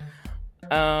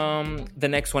 The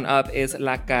next one up is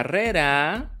La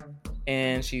Carrera,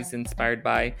 and she's inspired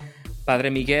by Padre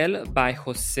Miguel by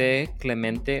Jose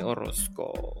Clemente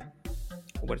Orozco.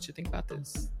 What did you think about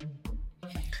this?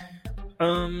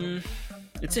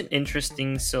 It's an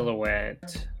interesting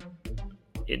silhouette.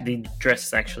 The dress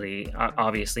is actually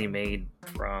obviously made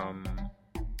from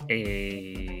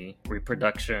a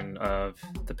reproduction of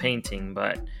the painting,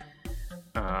 but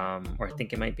or I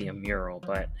think it might be a mural,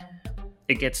 but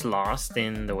it gets lost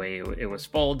in the way it was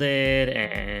folded,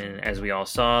 and as we all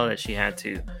saw, that she had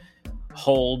to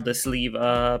hold the sleeve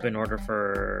up in order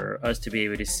for us to be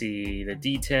able to see the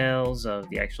details of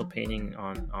the actual painting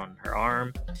on her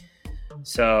arm.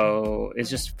 So it's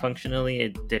just functionally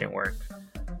it didn't work,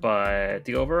 but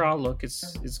the overall look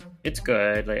is it's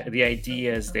good. Like the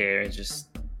idea is there, it just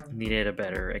needed a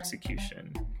better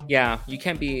execution. Yeah, you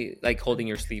can't be like holding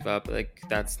your sleeve up, like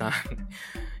that's not.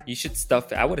 You should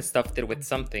stuff it. I would have stuffed it with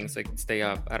something so it could stay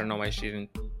up. I don't know why she didn't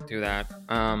do that.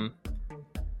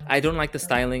 I I don't like the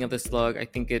styling of this look. I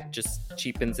think it just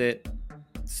cheapens it.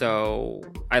 So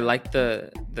I like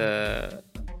the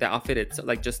outfit. It's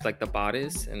like just like the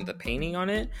bodice and the painting on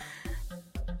it,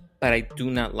 but I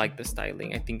do not like the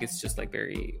styling. I think it's just like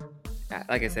very,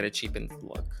 like I said, it cheapens the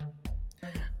look.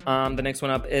 The next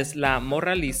one up is La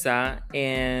Morra Lisa,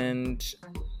 and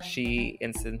she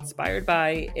is inspired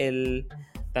by El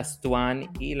Tastuan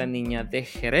y la Niña de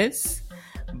Jerez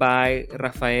by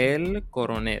Rafael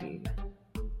Coronel.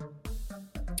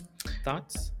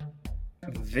 Thoughts?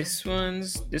 This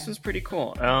one's pretty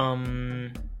cool.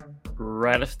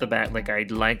 Right off the bat, like I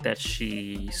like that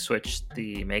she switched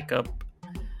the makeup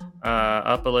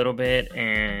up a little bit,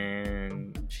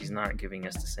 and she's not giving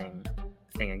us the same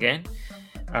thing again.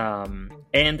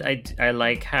 And I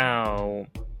like how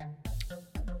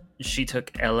she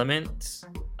took elements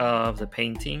of the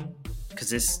painting, because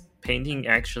this painting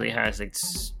actually has like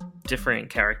different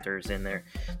characters in there.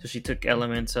 So she took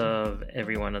elements of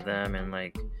every one of them and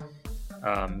like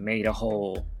made a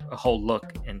whole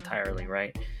look entirely,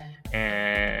 right?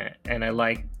 And I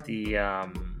like the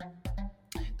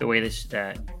way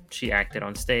that she acted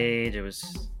on stage. It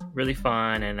was really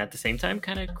fun and at the same time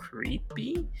kind of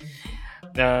creepy.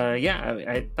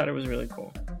 I thought it was really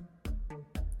cool.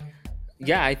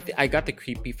 Yeah, I got the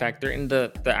creepy factor, and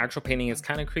the actual painting is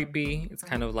kind of creepy. It's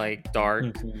kind of like dark.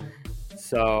 Mm-hmm.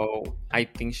 So I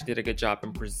think she did a good job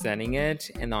in presenting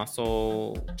it and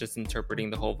also just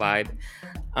interpreting the whole vibe.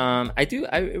 I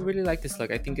really like this look.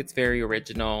 I think it's very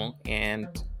original, and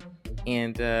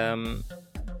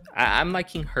I'm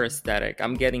liking her aesthetic.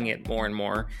 I'm getting it more and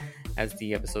more as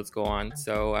the episodes go on.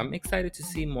 So I'm excited to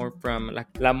see more from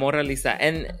La Morra Lisa.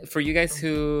 And for you guys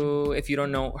who, if you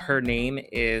don't know, her name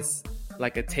is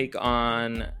like a take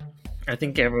on... I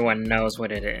think everyone knows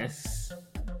what it is.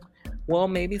 Well,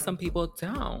 maybe some people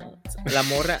don't.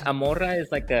 A morra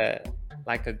is like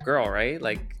a girl, right?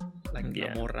 Like Yeah.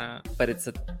 La Morra, but it's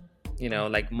a,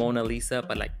 like Mona Lisa,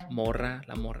 but like Morra,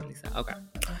 La Morra Lisa. Okay.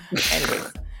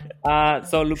 Anyways,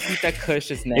 so Lupita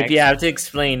Kush is next. If you have to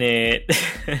explain it.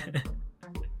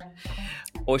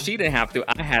 Well, she didn't have to.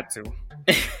 I had to.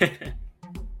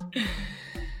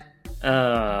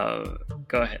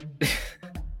 Go ahead.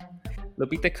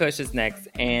 Lupita Kush is next,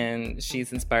 and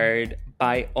she's inspired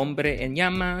by Hombre en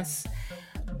Llamas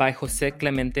by Jose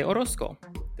Clemente Orozco,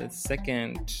 the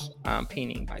second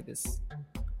painting by this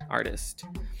artist.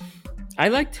 I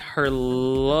liked her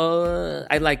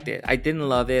I liked it. I didn't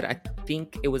love it. I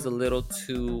think it was a little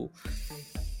too...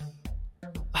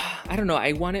 I don't know.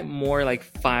 I wanted more like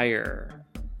fire.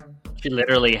 She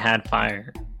literally had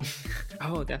fire.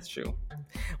 Oh, that's true.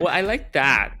 Well, I like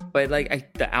that, but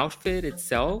like the outfit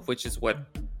itself, which is what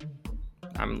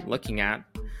I'm looking at,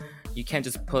 you can't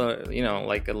just put,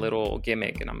 like a little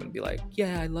gimmick and I'm gonna be like,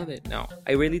 yeah, I love it. No,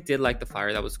 I really did like the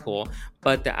fire. That was cool.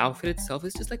 But the outfit itself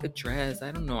is just like a dress.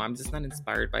 I don't know. I'm just not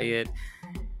inspired by it.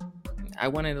 I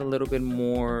wanted a little bit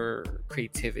more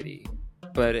creativity,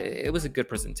 but it was a good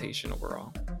presentation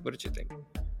overall. What did you think?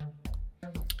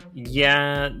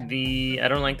 Yeah, I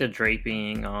don't like the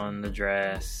draping on the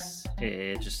dress.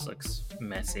 It just looks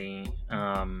messy.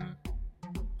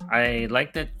 I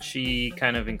like that she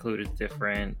kind of included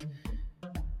different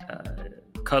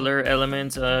color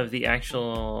elements of the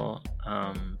actual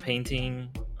painting.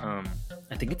 I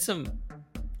think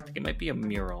it might be a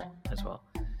mural as well,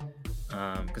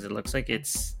 because it looks like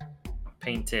it's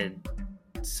painted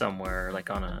somewhere, like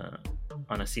on a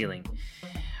ceiling.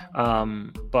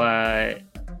 But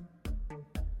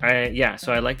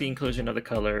so I like the inclusion of the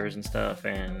colors and stuff,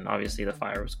 and obviously the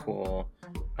fire was cool.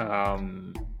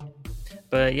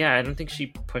 But yeah, I don't think she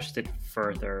pushed it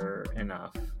further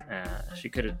enough. She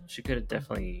could have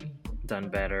definitely done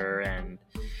better, and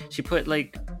she put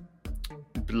like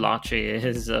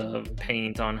blotches of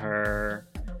paint on her,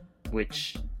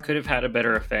 which could have had a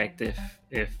better effect if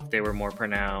they were more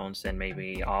pronounced and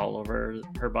maybe all over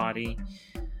her body.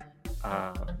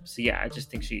 So yeah, I just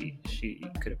think she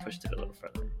could have pushed it a little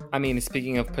further. I mean,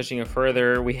 speaking of pushing it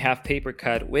further, we have Paper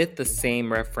Cut with the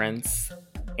same reference,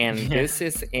 and this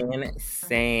is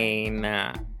insane.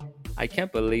 I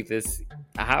can't believe this.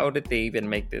 How did they even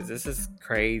make this? This is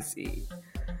crazy.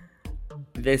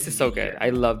 This is so good. I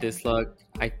love this look.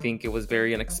 I think it was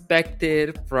very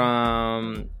unexpected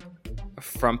from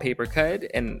Paper Cut,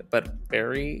 but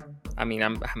very... I mean,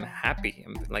 I'm happy.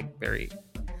 I'm like very...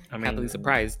 happily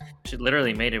surprised. She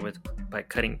literally made it by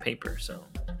cutting paper, so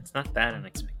it's not that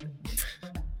unexpected.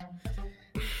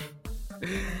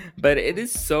 But it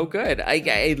is so good.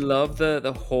 I love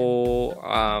the whole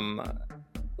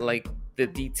like the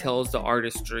details, the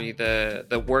artistry,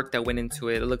 the work that went into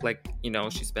it. It looked like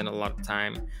she spent a lot of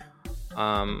time.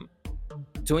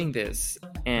 doing this,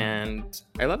 and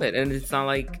I love it. And it's not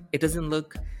like it doesn't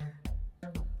look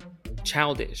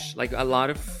childish like a lot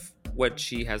of what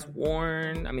she has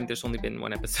worn. I mean, there's only been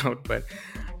one episode, but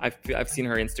I've seen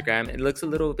her Instagram. It looks a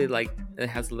little bit like it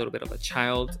has a little bit of a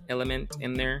child element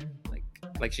in there,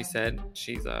 like she said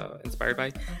she's inspired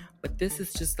by. But this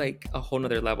is just like a whole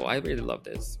nother level. I really love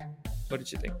this. What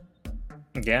did you think?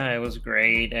 Yeah, it was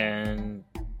great, and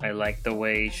I liked the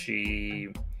way she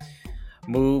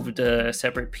moved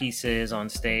separate pieces on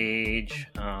stage.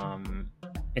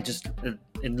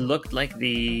 It looked like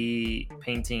the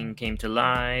painting came to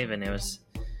life, and it was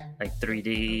like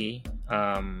 3D.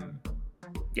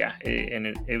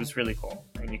 It was really cool,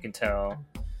 and you can tell,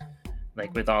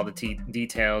 like with all the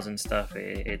details and stuff,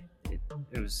 it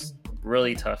was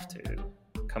really tough to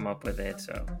come up with it.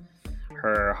 So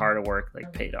her hard work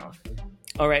like paid off.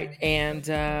 All right, and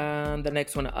the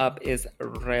next one up is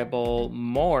Rebel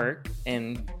Morgue,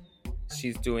 and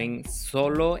she's doing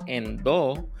Solo en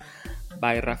Do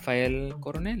by Rafael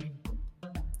Coronel.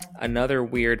 Another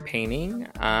weird painting,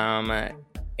 and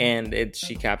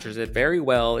she captures it very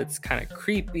well. It's kind of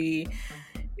creepy,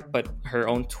 but her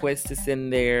own twist is in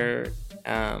there,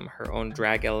 her own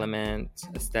drag element,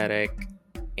 aesthetic,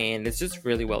 and it's just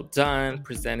really well done,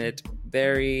 presented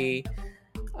very...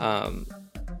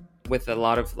 with a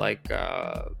lot of like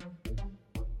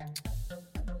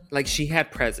she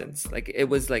had presence. Like it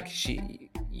was like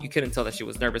you couldn't tell that she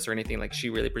was nervous or anything. Like she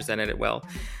really presented it well.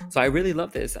 So I really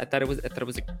love this. I thought it was a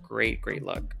great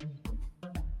look.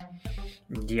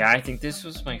 Yeah, I think this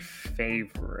was my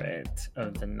favorite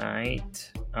of the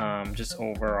night. Just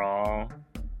overall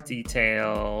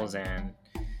details, and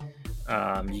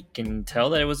you can tell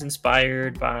that it was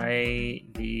inspired by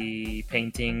the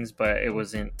paintings, but it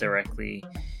wasn't directly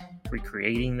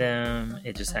recreating them.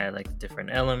 It just had like different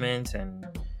elements, and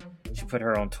she put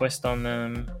her own twist on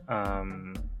them.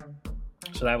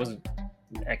 So that was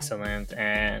excellent.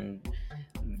 And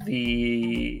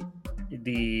the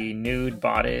nude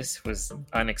bodice was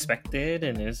unexpected,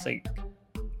 and it was like,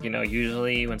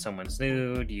 usually when someone's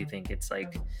nude, you think it's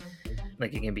like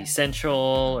it can be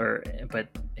sensual, but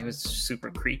it was super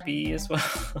creepy as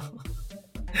well.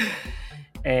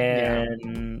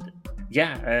 And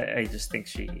I just think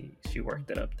she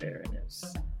worked it up there, and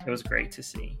it was great to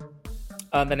see.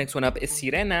 The next one up is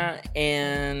Sirena,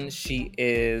 and she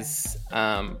is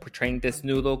portraying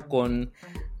Desnudo con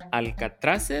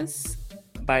Alcatraces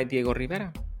by Diego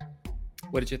Rivera.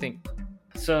 What did you think?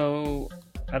 So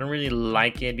I don't really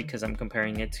like it because I'm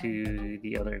comparing it to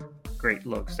the other great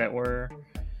looks that were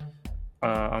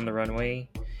on the runway.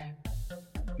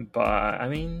 But I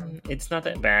mean, it's not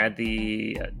that bad.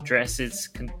 The dress is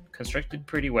constructed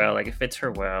pretty well, like it fits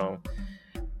her well,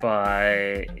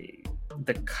 but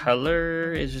the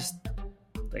color is just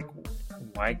like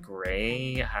white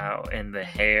gray. And the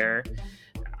hair,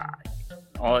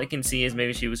 all I can see is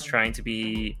maybe she was trying to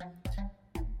be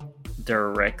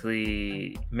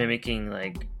directly mimicking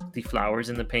like the flowers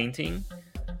in the painting,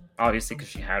 obviously because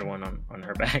she had one on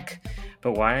her back.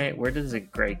 But where does the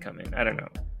gray come in? I don't know.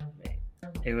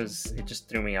 It just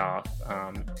threw me off.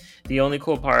 The only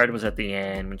cool part was at the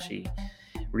end when she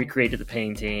recreated the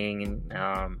painting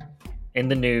and in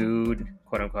the nude,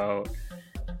 quote unquote,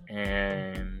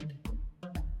 and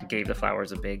gave the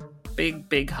flowers a big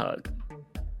hug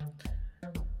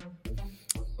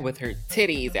with her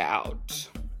titties out.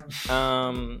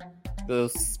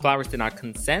 Those flowers did not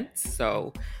consent,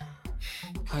 so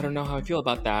I don't know how I feel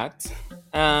about that.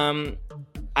 I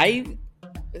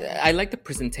like the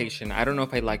presentation. I don't know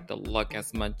if I like the look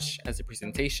as much as the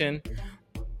presentation,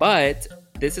 but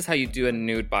this is how you do a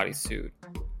nude bodysuit.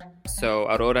 So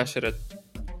Aurora should have,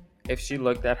 if she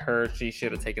looked at her, she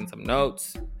should have taken some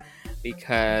notes,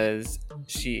 because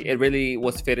it really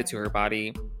was fitted to her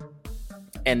body.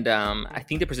 And I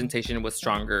think the presentation was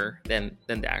stronger than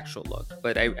the actual look,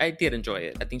 but I did enjoy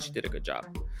it. I think she did a good job.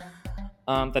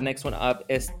 The next one up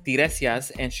is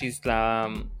Tiresias, and she's la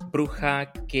bruja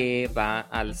que va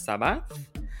al sabbat,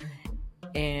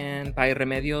 and by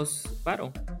Remedios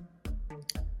Varo.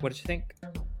 What did you think?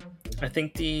 I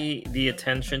think the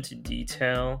attention to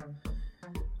detail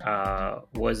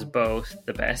was both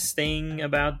the best thing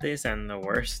about this and the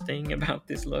worst thing about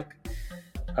this look.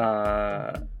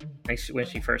 Actually, when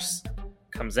she first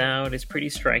comes out, it's pretty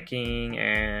striking,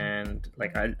 and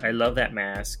like I love that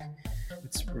mask.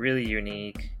 It's really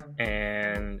unique,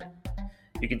 and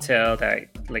you can tell that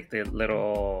like the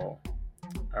little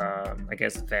I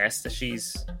guess vest that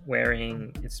she's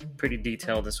wearing, it's pretty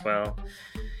detailed as well.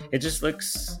 It just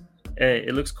looks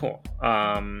cool,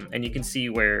 and you can see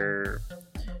where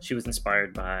she was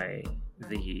inspired by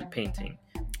the painting.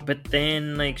 But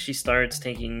then like she starts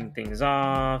taking things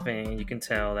off, and you can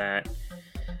tell that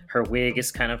her wig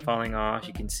is kind of falling off.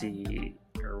 You can see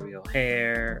her real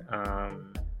hair,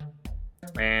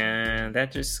 and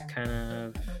that just kind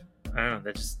of, I don't know,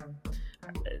 that just,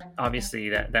 obviously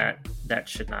that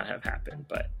should not have happened.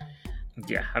 But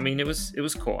yeah, I mean, it was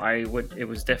cool. It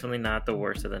was definitely not the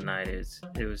worst of the night.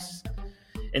 It was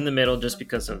in the middle, just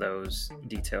because of those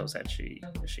details that she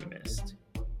missed.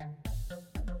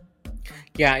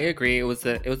 Yeah, I agree. It was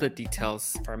the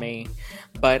details for me,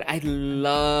 but I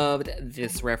loved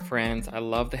this reference. I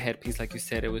love the headpiece, like you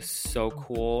said. It was so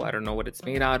cool. I don't know what it's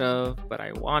made out of, but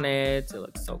I want it. It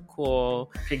looks so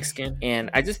cool. Pigskin. And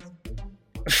I just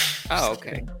oh,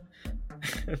 okay.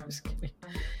 I'm just kidding.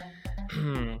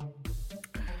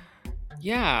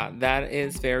 Yeah, that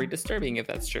is very disturbing if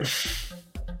that's true.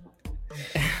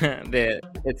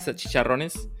 It's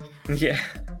chicharrones. Yeah.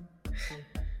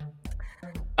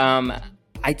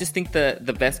 I just think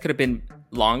the vest could have been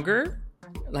longer.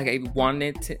 Like I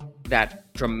wanted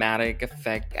that dramatic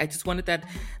effect. I just wanted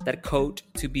that coat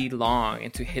to be long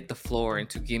and to hit the floor and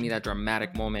to give me that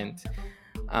dramatic moment.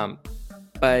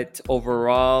 But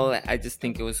overall, I just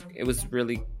think it was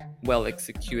really well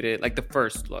executed. Like the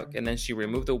first look, and then she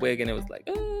removed the wig, and it was like,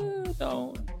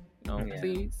 no, Yeah.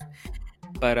 please.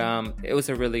 But it was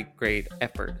a really great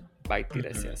effort by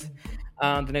Tiresias.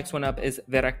 The next one up is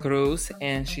Veracruz,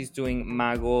 and she's doing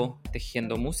Mago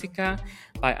Tejiendo Música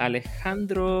by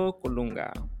Alejandro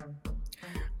Colunga.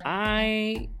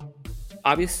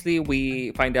 Obviously,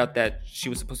 we find out that she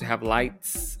was supposed to have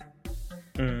lights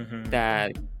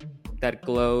that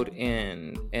glowed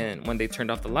in when they turned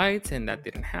off the lights, and that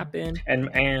didn't happen.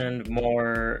 And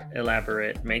more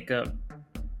elaborate makeup,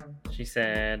 she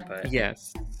said, but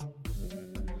yes,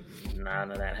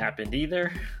 none of that happened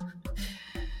either.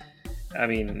 I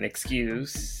mean, an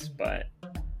excuse, but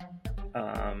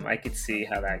I could see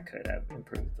how that could have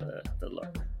improved the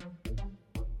look.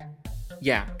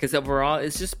 Yeah, because overall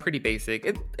it's just pretty basic.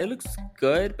 It looks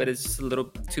good, but it's just a little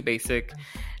too basic.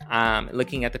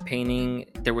 Looking at the painting,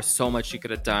 there was so much you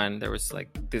could have done. There was like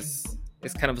this,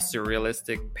 it's kind of a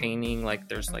surrealistic painting. Like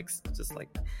there's like just like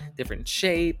different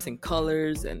shapes and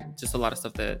colors and just a lot of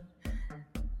stuff that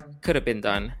could have been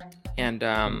done. And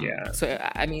so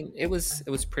I mean, it was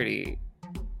pretty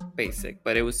basic,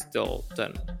 but it was still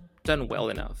done well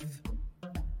enough.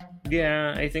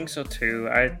 Yeah, I think so too.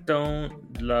 I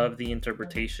don't love the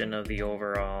interpretation of the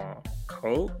overall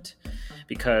coat,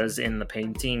 because in the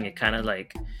painting it kind of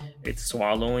like it's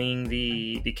swallowing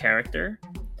the character,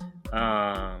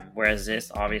 whereas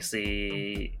this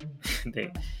obviously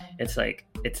it's like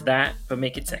it's that but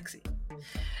make it sexy.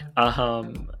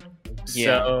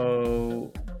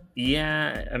 So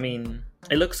yeah, I mean,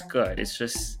 it looks good. It's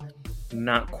just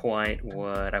not quite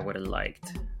what I would have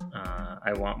liked.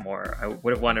 I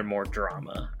would have wanted more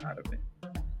drama out of it.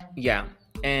 Yeah,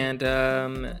 and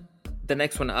the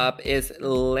next one up is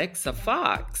Lexa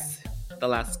Fox, the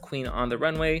last queen on the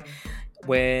runway,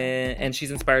 and she's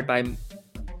inspired by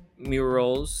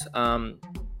murals.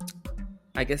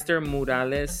 I guess they're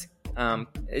murales.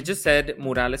 It just said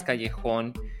murales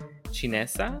callejón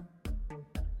chinesa.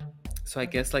 So I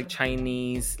guess like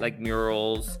Chinese like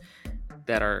murals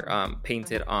that are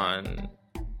painted on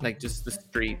like just the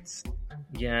streets.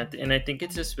 Yeah, and I think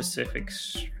it's a specific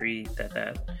street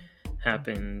that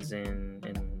happens in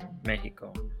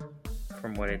Mexico,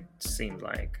 from what it seemed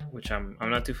like. Which I'm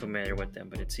not too familiar with them,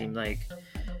 but it seemed like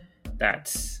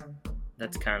that's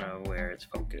kind of where it's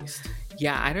focused.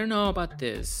 Yeah, I don't know about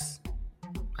this.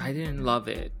 I didn't love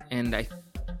it, and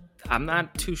I'm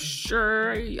not too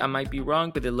sure. I might be wrong,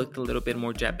 but it looked a little bit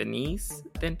more Japanese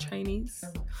than Chinese.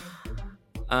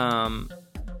 I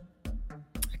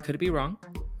could be wrong,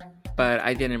 but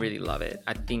I didn't really love it.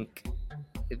 I think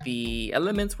the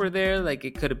elements were there. Like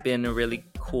it could have been a really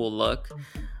cool look,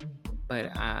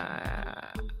 but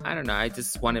I don't know. I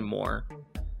just wanted more.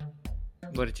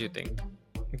 What did you think?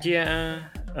 Yeah,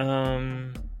 I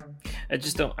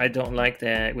don't like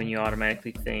that when you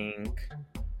automatically think,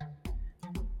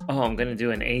 oh, I'm gonna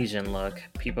do an Asian look.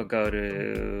 People go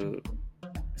to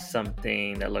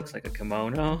something that looks like a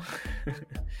kimono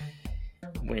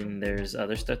when there's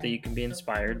other stuff that you can be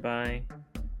inspired by.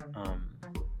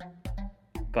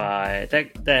 But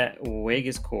that wig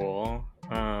is cool.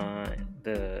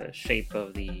 The shape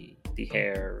of the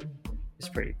hair is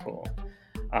pretty cool.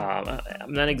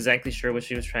 I'm not exactly sure what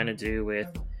she was trying to do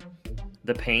with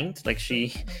the paint. Like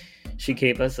she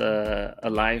gave us a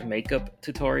live makeup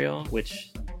tutorial,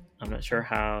 which I'm not sure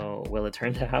how well it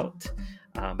turned out.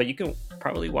 But you can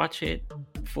probably watch it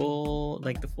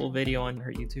the full video on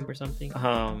her YouTube or something.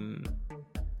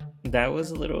 That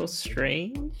was a little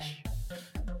strange,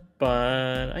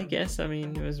 but I guess I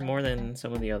mean it was more than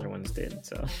some of the other ones did.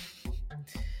 So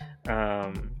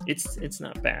it's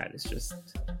not bad. It's just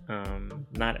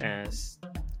not as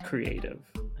creative,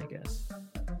 I guess.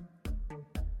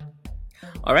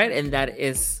 All right, and that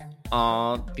is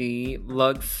all the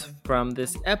looks from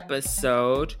this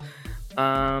episode.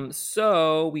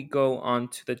 So we go on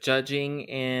to the judging,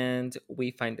 and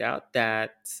we find out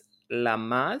that La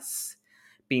Más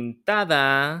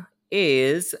Pintada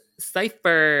is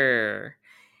Cypher,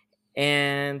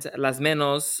 and Las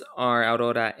Menos are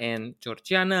Aurora and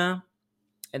Georgiana,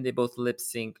 and they both lip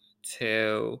sync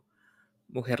to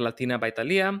Mujer Latina by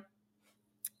Thalia.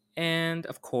 And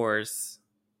of course,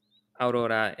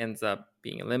 Aurora ends up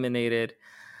being eliminated.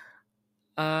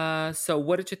 So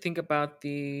what did you think about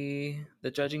the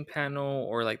judging panel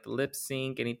or like the lip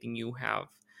sync? Anything you have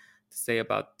to say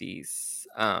about these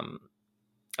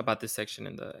about this section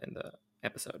in the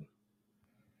episode?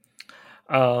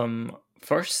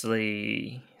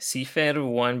 Firstly, Cifer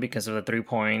won because of the 3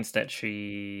 points that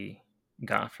she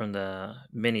got from the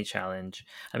mini challenge.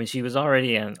 I mean, she was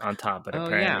already on top, but Oh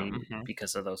yeah. apparently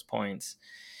because of those points,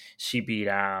 she beat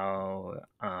out.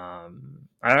 I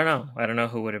don't know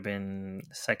who would have been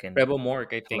second Rebel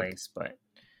Morgue, I think. place, but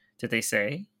did they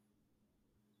say?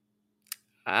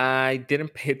 I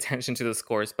didn't pay attention to the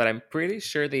scores, but I'm pretty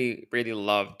sure they really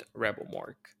loved Rebel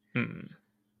Morgue.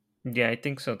 Yeah, I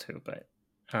think so too. But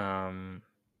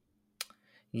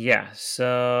yeah.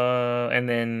 So and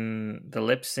then the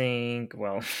lip sync.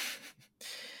 Well,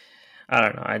 I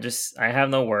don't know. I have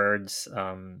no words.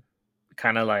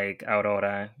 Kind of like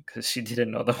Aurora because she didn't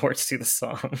know the words to the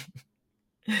song.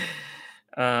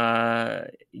 Yeah,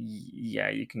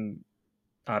 you can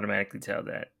automatically tell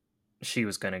that she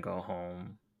was gonna go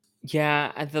home.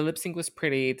 Yeah, the lip sync was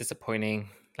pretty disappointing.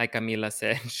 Like Camila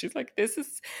said, she's like, "This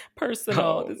is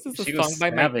personal. This is a She song was by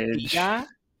my savage. tia."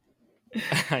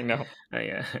 I know.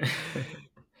 Yeah.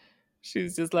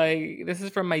 She's just like, "This is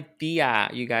from my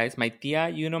tia, you guys. My tia,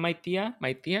 you know my tia?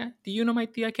 My tia? Do you know my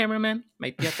tia, cameraman?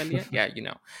 My tia Talia? Yeah, you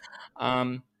know."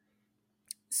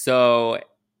 So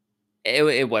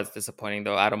it was disappointing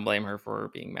though. I don't blame her for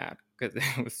being mad because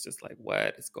it was just like,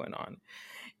 what is going on?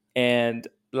 And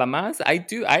La Mas, I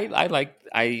think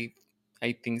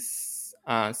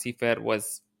Cifer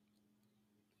was,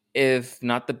 if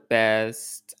not the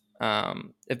best,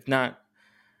 if not,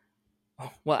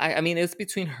 well, I mean, it's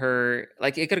between her.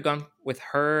 Like, it could have gone with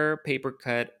her, Paper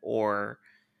Cut, or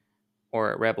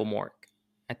Rebel Morgue.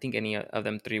 I think any of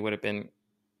them three would have been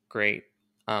great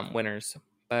winners.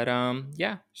 But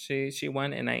yeah, she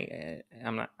won, and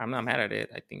I'm not mad at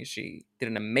it. I think she did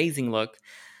an amazing look,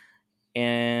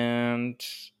 and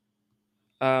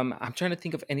I'm trying to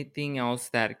think of anything else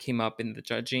that came up in the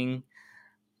judging.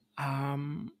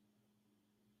 I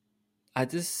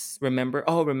just remember.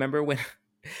 Oh, remember when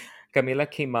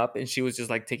Camila came up and she was just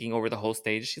like taking over the whole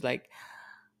stage. She's like,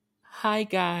 "Hi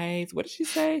guys." What did she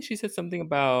say? She said something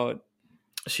about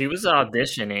She was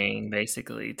auditioning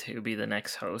basically to be the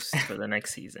next host for the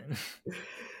next season.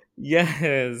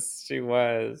 yes, she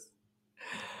was.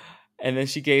 And then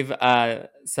she gave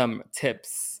some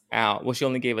tips out. Well, she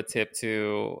only gave a tip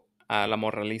to La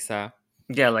Moraliza.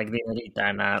 Yeah, like the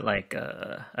Narita, not like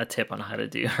a tip on how to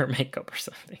do her makeup or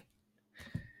something.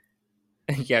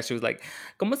 Yeah, she was like,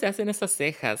 "¿Cómo se hacen esas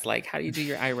cejas? Like, how do you do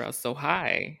your eyebrows so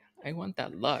high? I want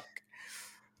that look."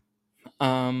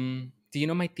 Do you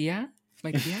know my tia?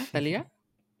 My tia, Talia?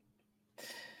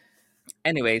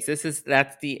 Anyways,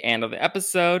 that's the end of the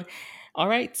episode. All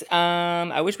right.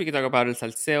 I wish we could talk about El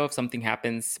Salseo. If something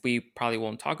happens, we probably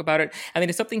won't talk about it. I mean,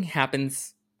 if something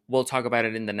happens, we'll talk about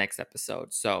it in the next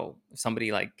episode. So if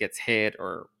somebody like gets hit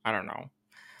or I don't know,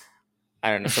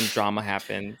 some drama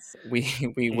happens,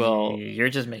 we will. You're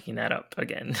just making that up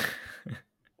again.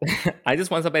 I just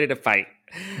want somebody to fight.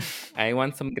 I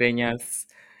want some greñas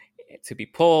to be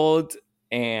pulled,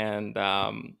 and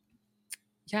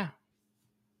yeah.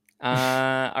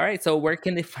 All right. So where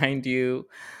can they find you?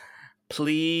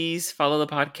 Please follow the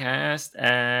podcast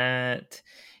at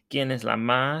Quien es la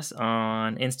Más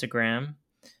on Instagram,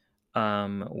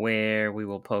 where we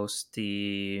will post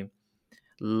the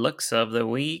looks of the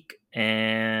week,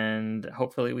 and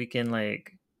hopefully we can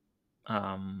like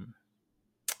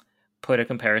put a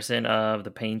comparison of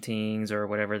the paintings or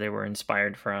whatever they were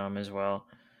inspired from as well,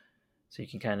 so you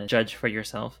can kind of judge for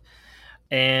yourself.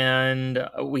 And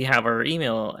we have our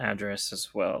email address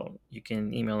as well. You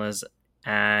can email us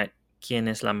at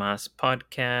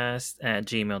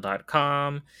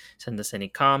quieneslamaspodcast@gmail.com. Send us any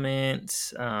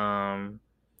comments,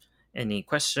 any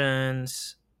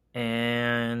questions,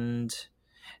 and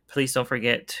please don't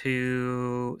forget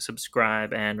to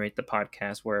subscribe and rate the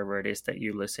podcast wherever it is that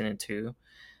you listen to.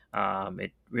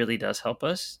 It really does help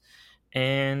us.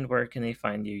 And where can they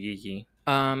find you, Yi?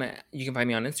 You can find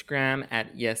me on Instagram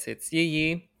at yes it's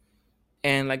Yi.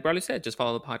 And like Bradley said, just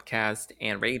follow the podcast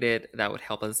and rate it. That would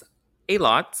help us a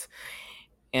lot.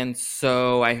 And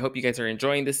so I hope you guys are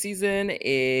enjoying the season.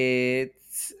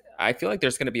 I feel like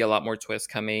there's going to be a lot more twists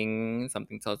coming.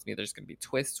 Something tells me there's going to be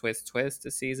twist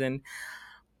this season.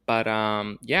 But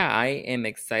yeah, I am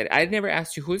excited. I never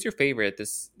asked you who's your favorite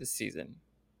this season,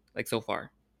 like so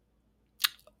far.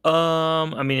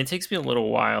 I mean, it takes me a little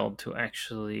while to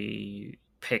actually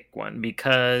pick one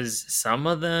because some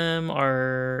of them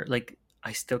are like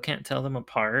I still can't tell them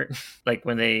apart. Like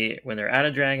when they're out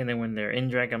of drag and then when they're in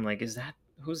drag, I'm like,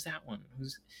 who's that one?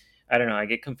 I don't know. I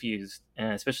get confused,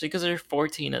 especially because there's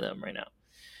 14 of them right now.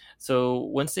 So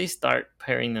once they start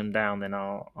paring them down, then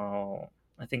I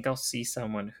think I'll see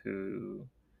someone who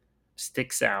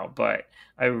sticks out. But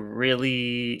I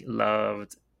really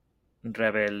loved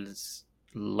Rebel's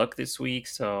look this week,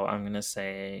 so I'm gonna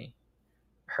say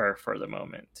her for the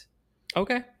moment.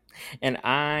 Okay. And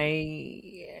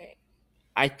I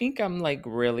think I'm like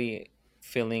really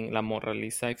feeling La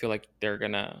Moraliza. I feel like they're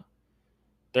gonna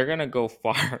go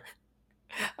far.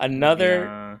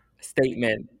 Another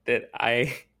statement that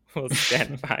I will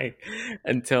stand by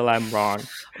until I'm wrong.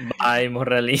 Bye,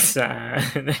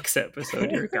 Moraliza. Next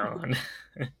episode, you're gone.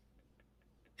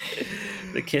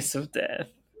 The kiss of death.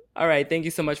 All right. Thank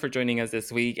you so much for joining us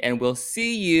this week, and we'll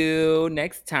see you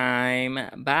next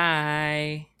time.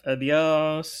 Bye.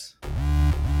 Adios.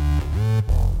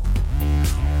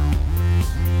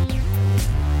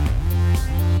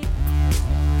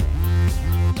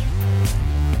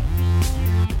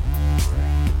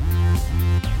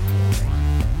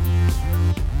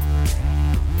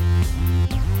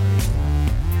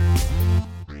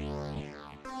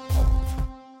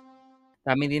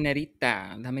 Dame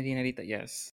dinerita.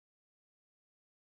 Yes.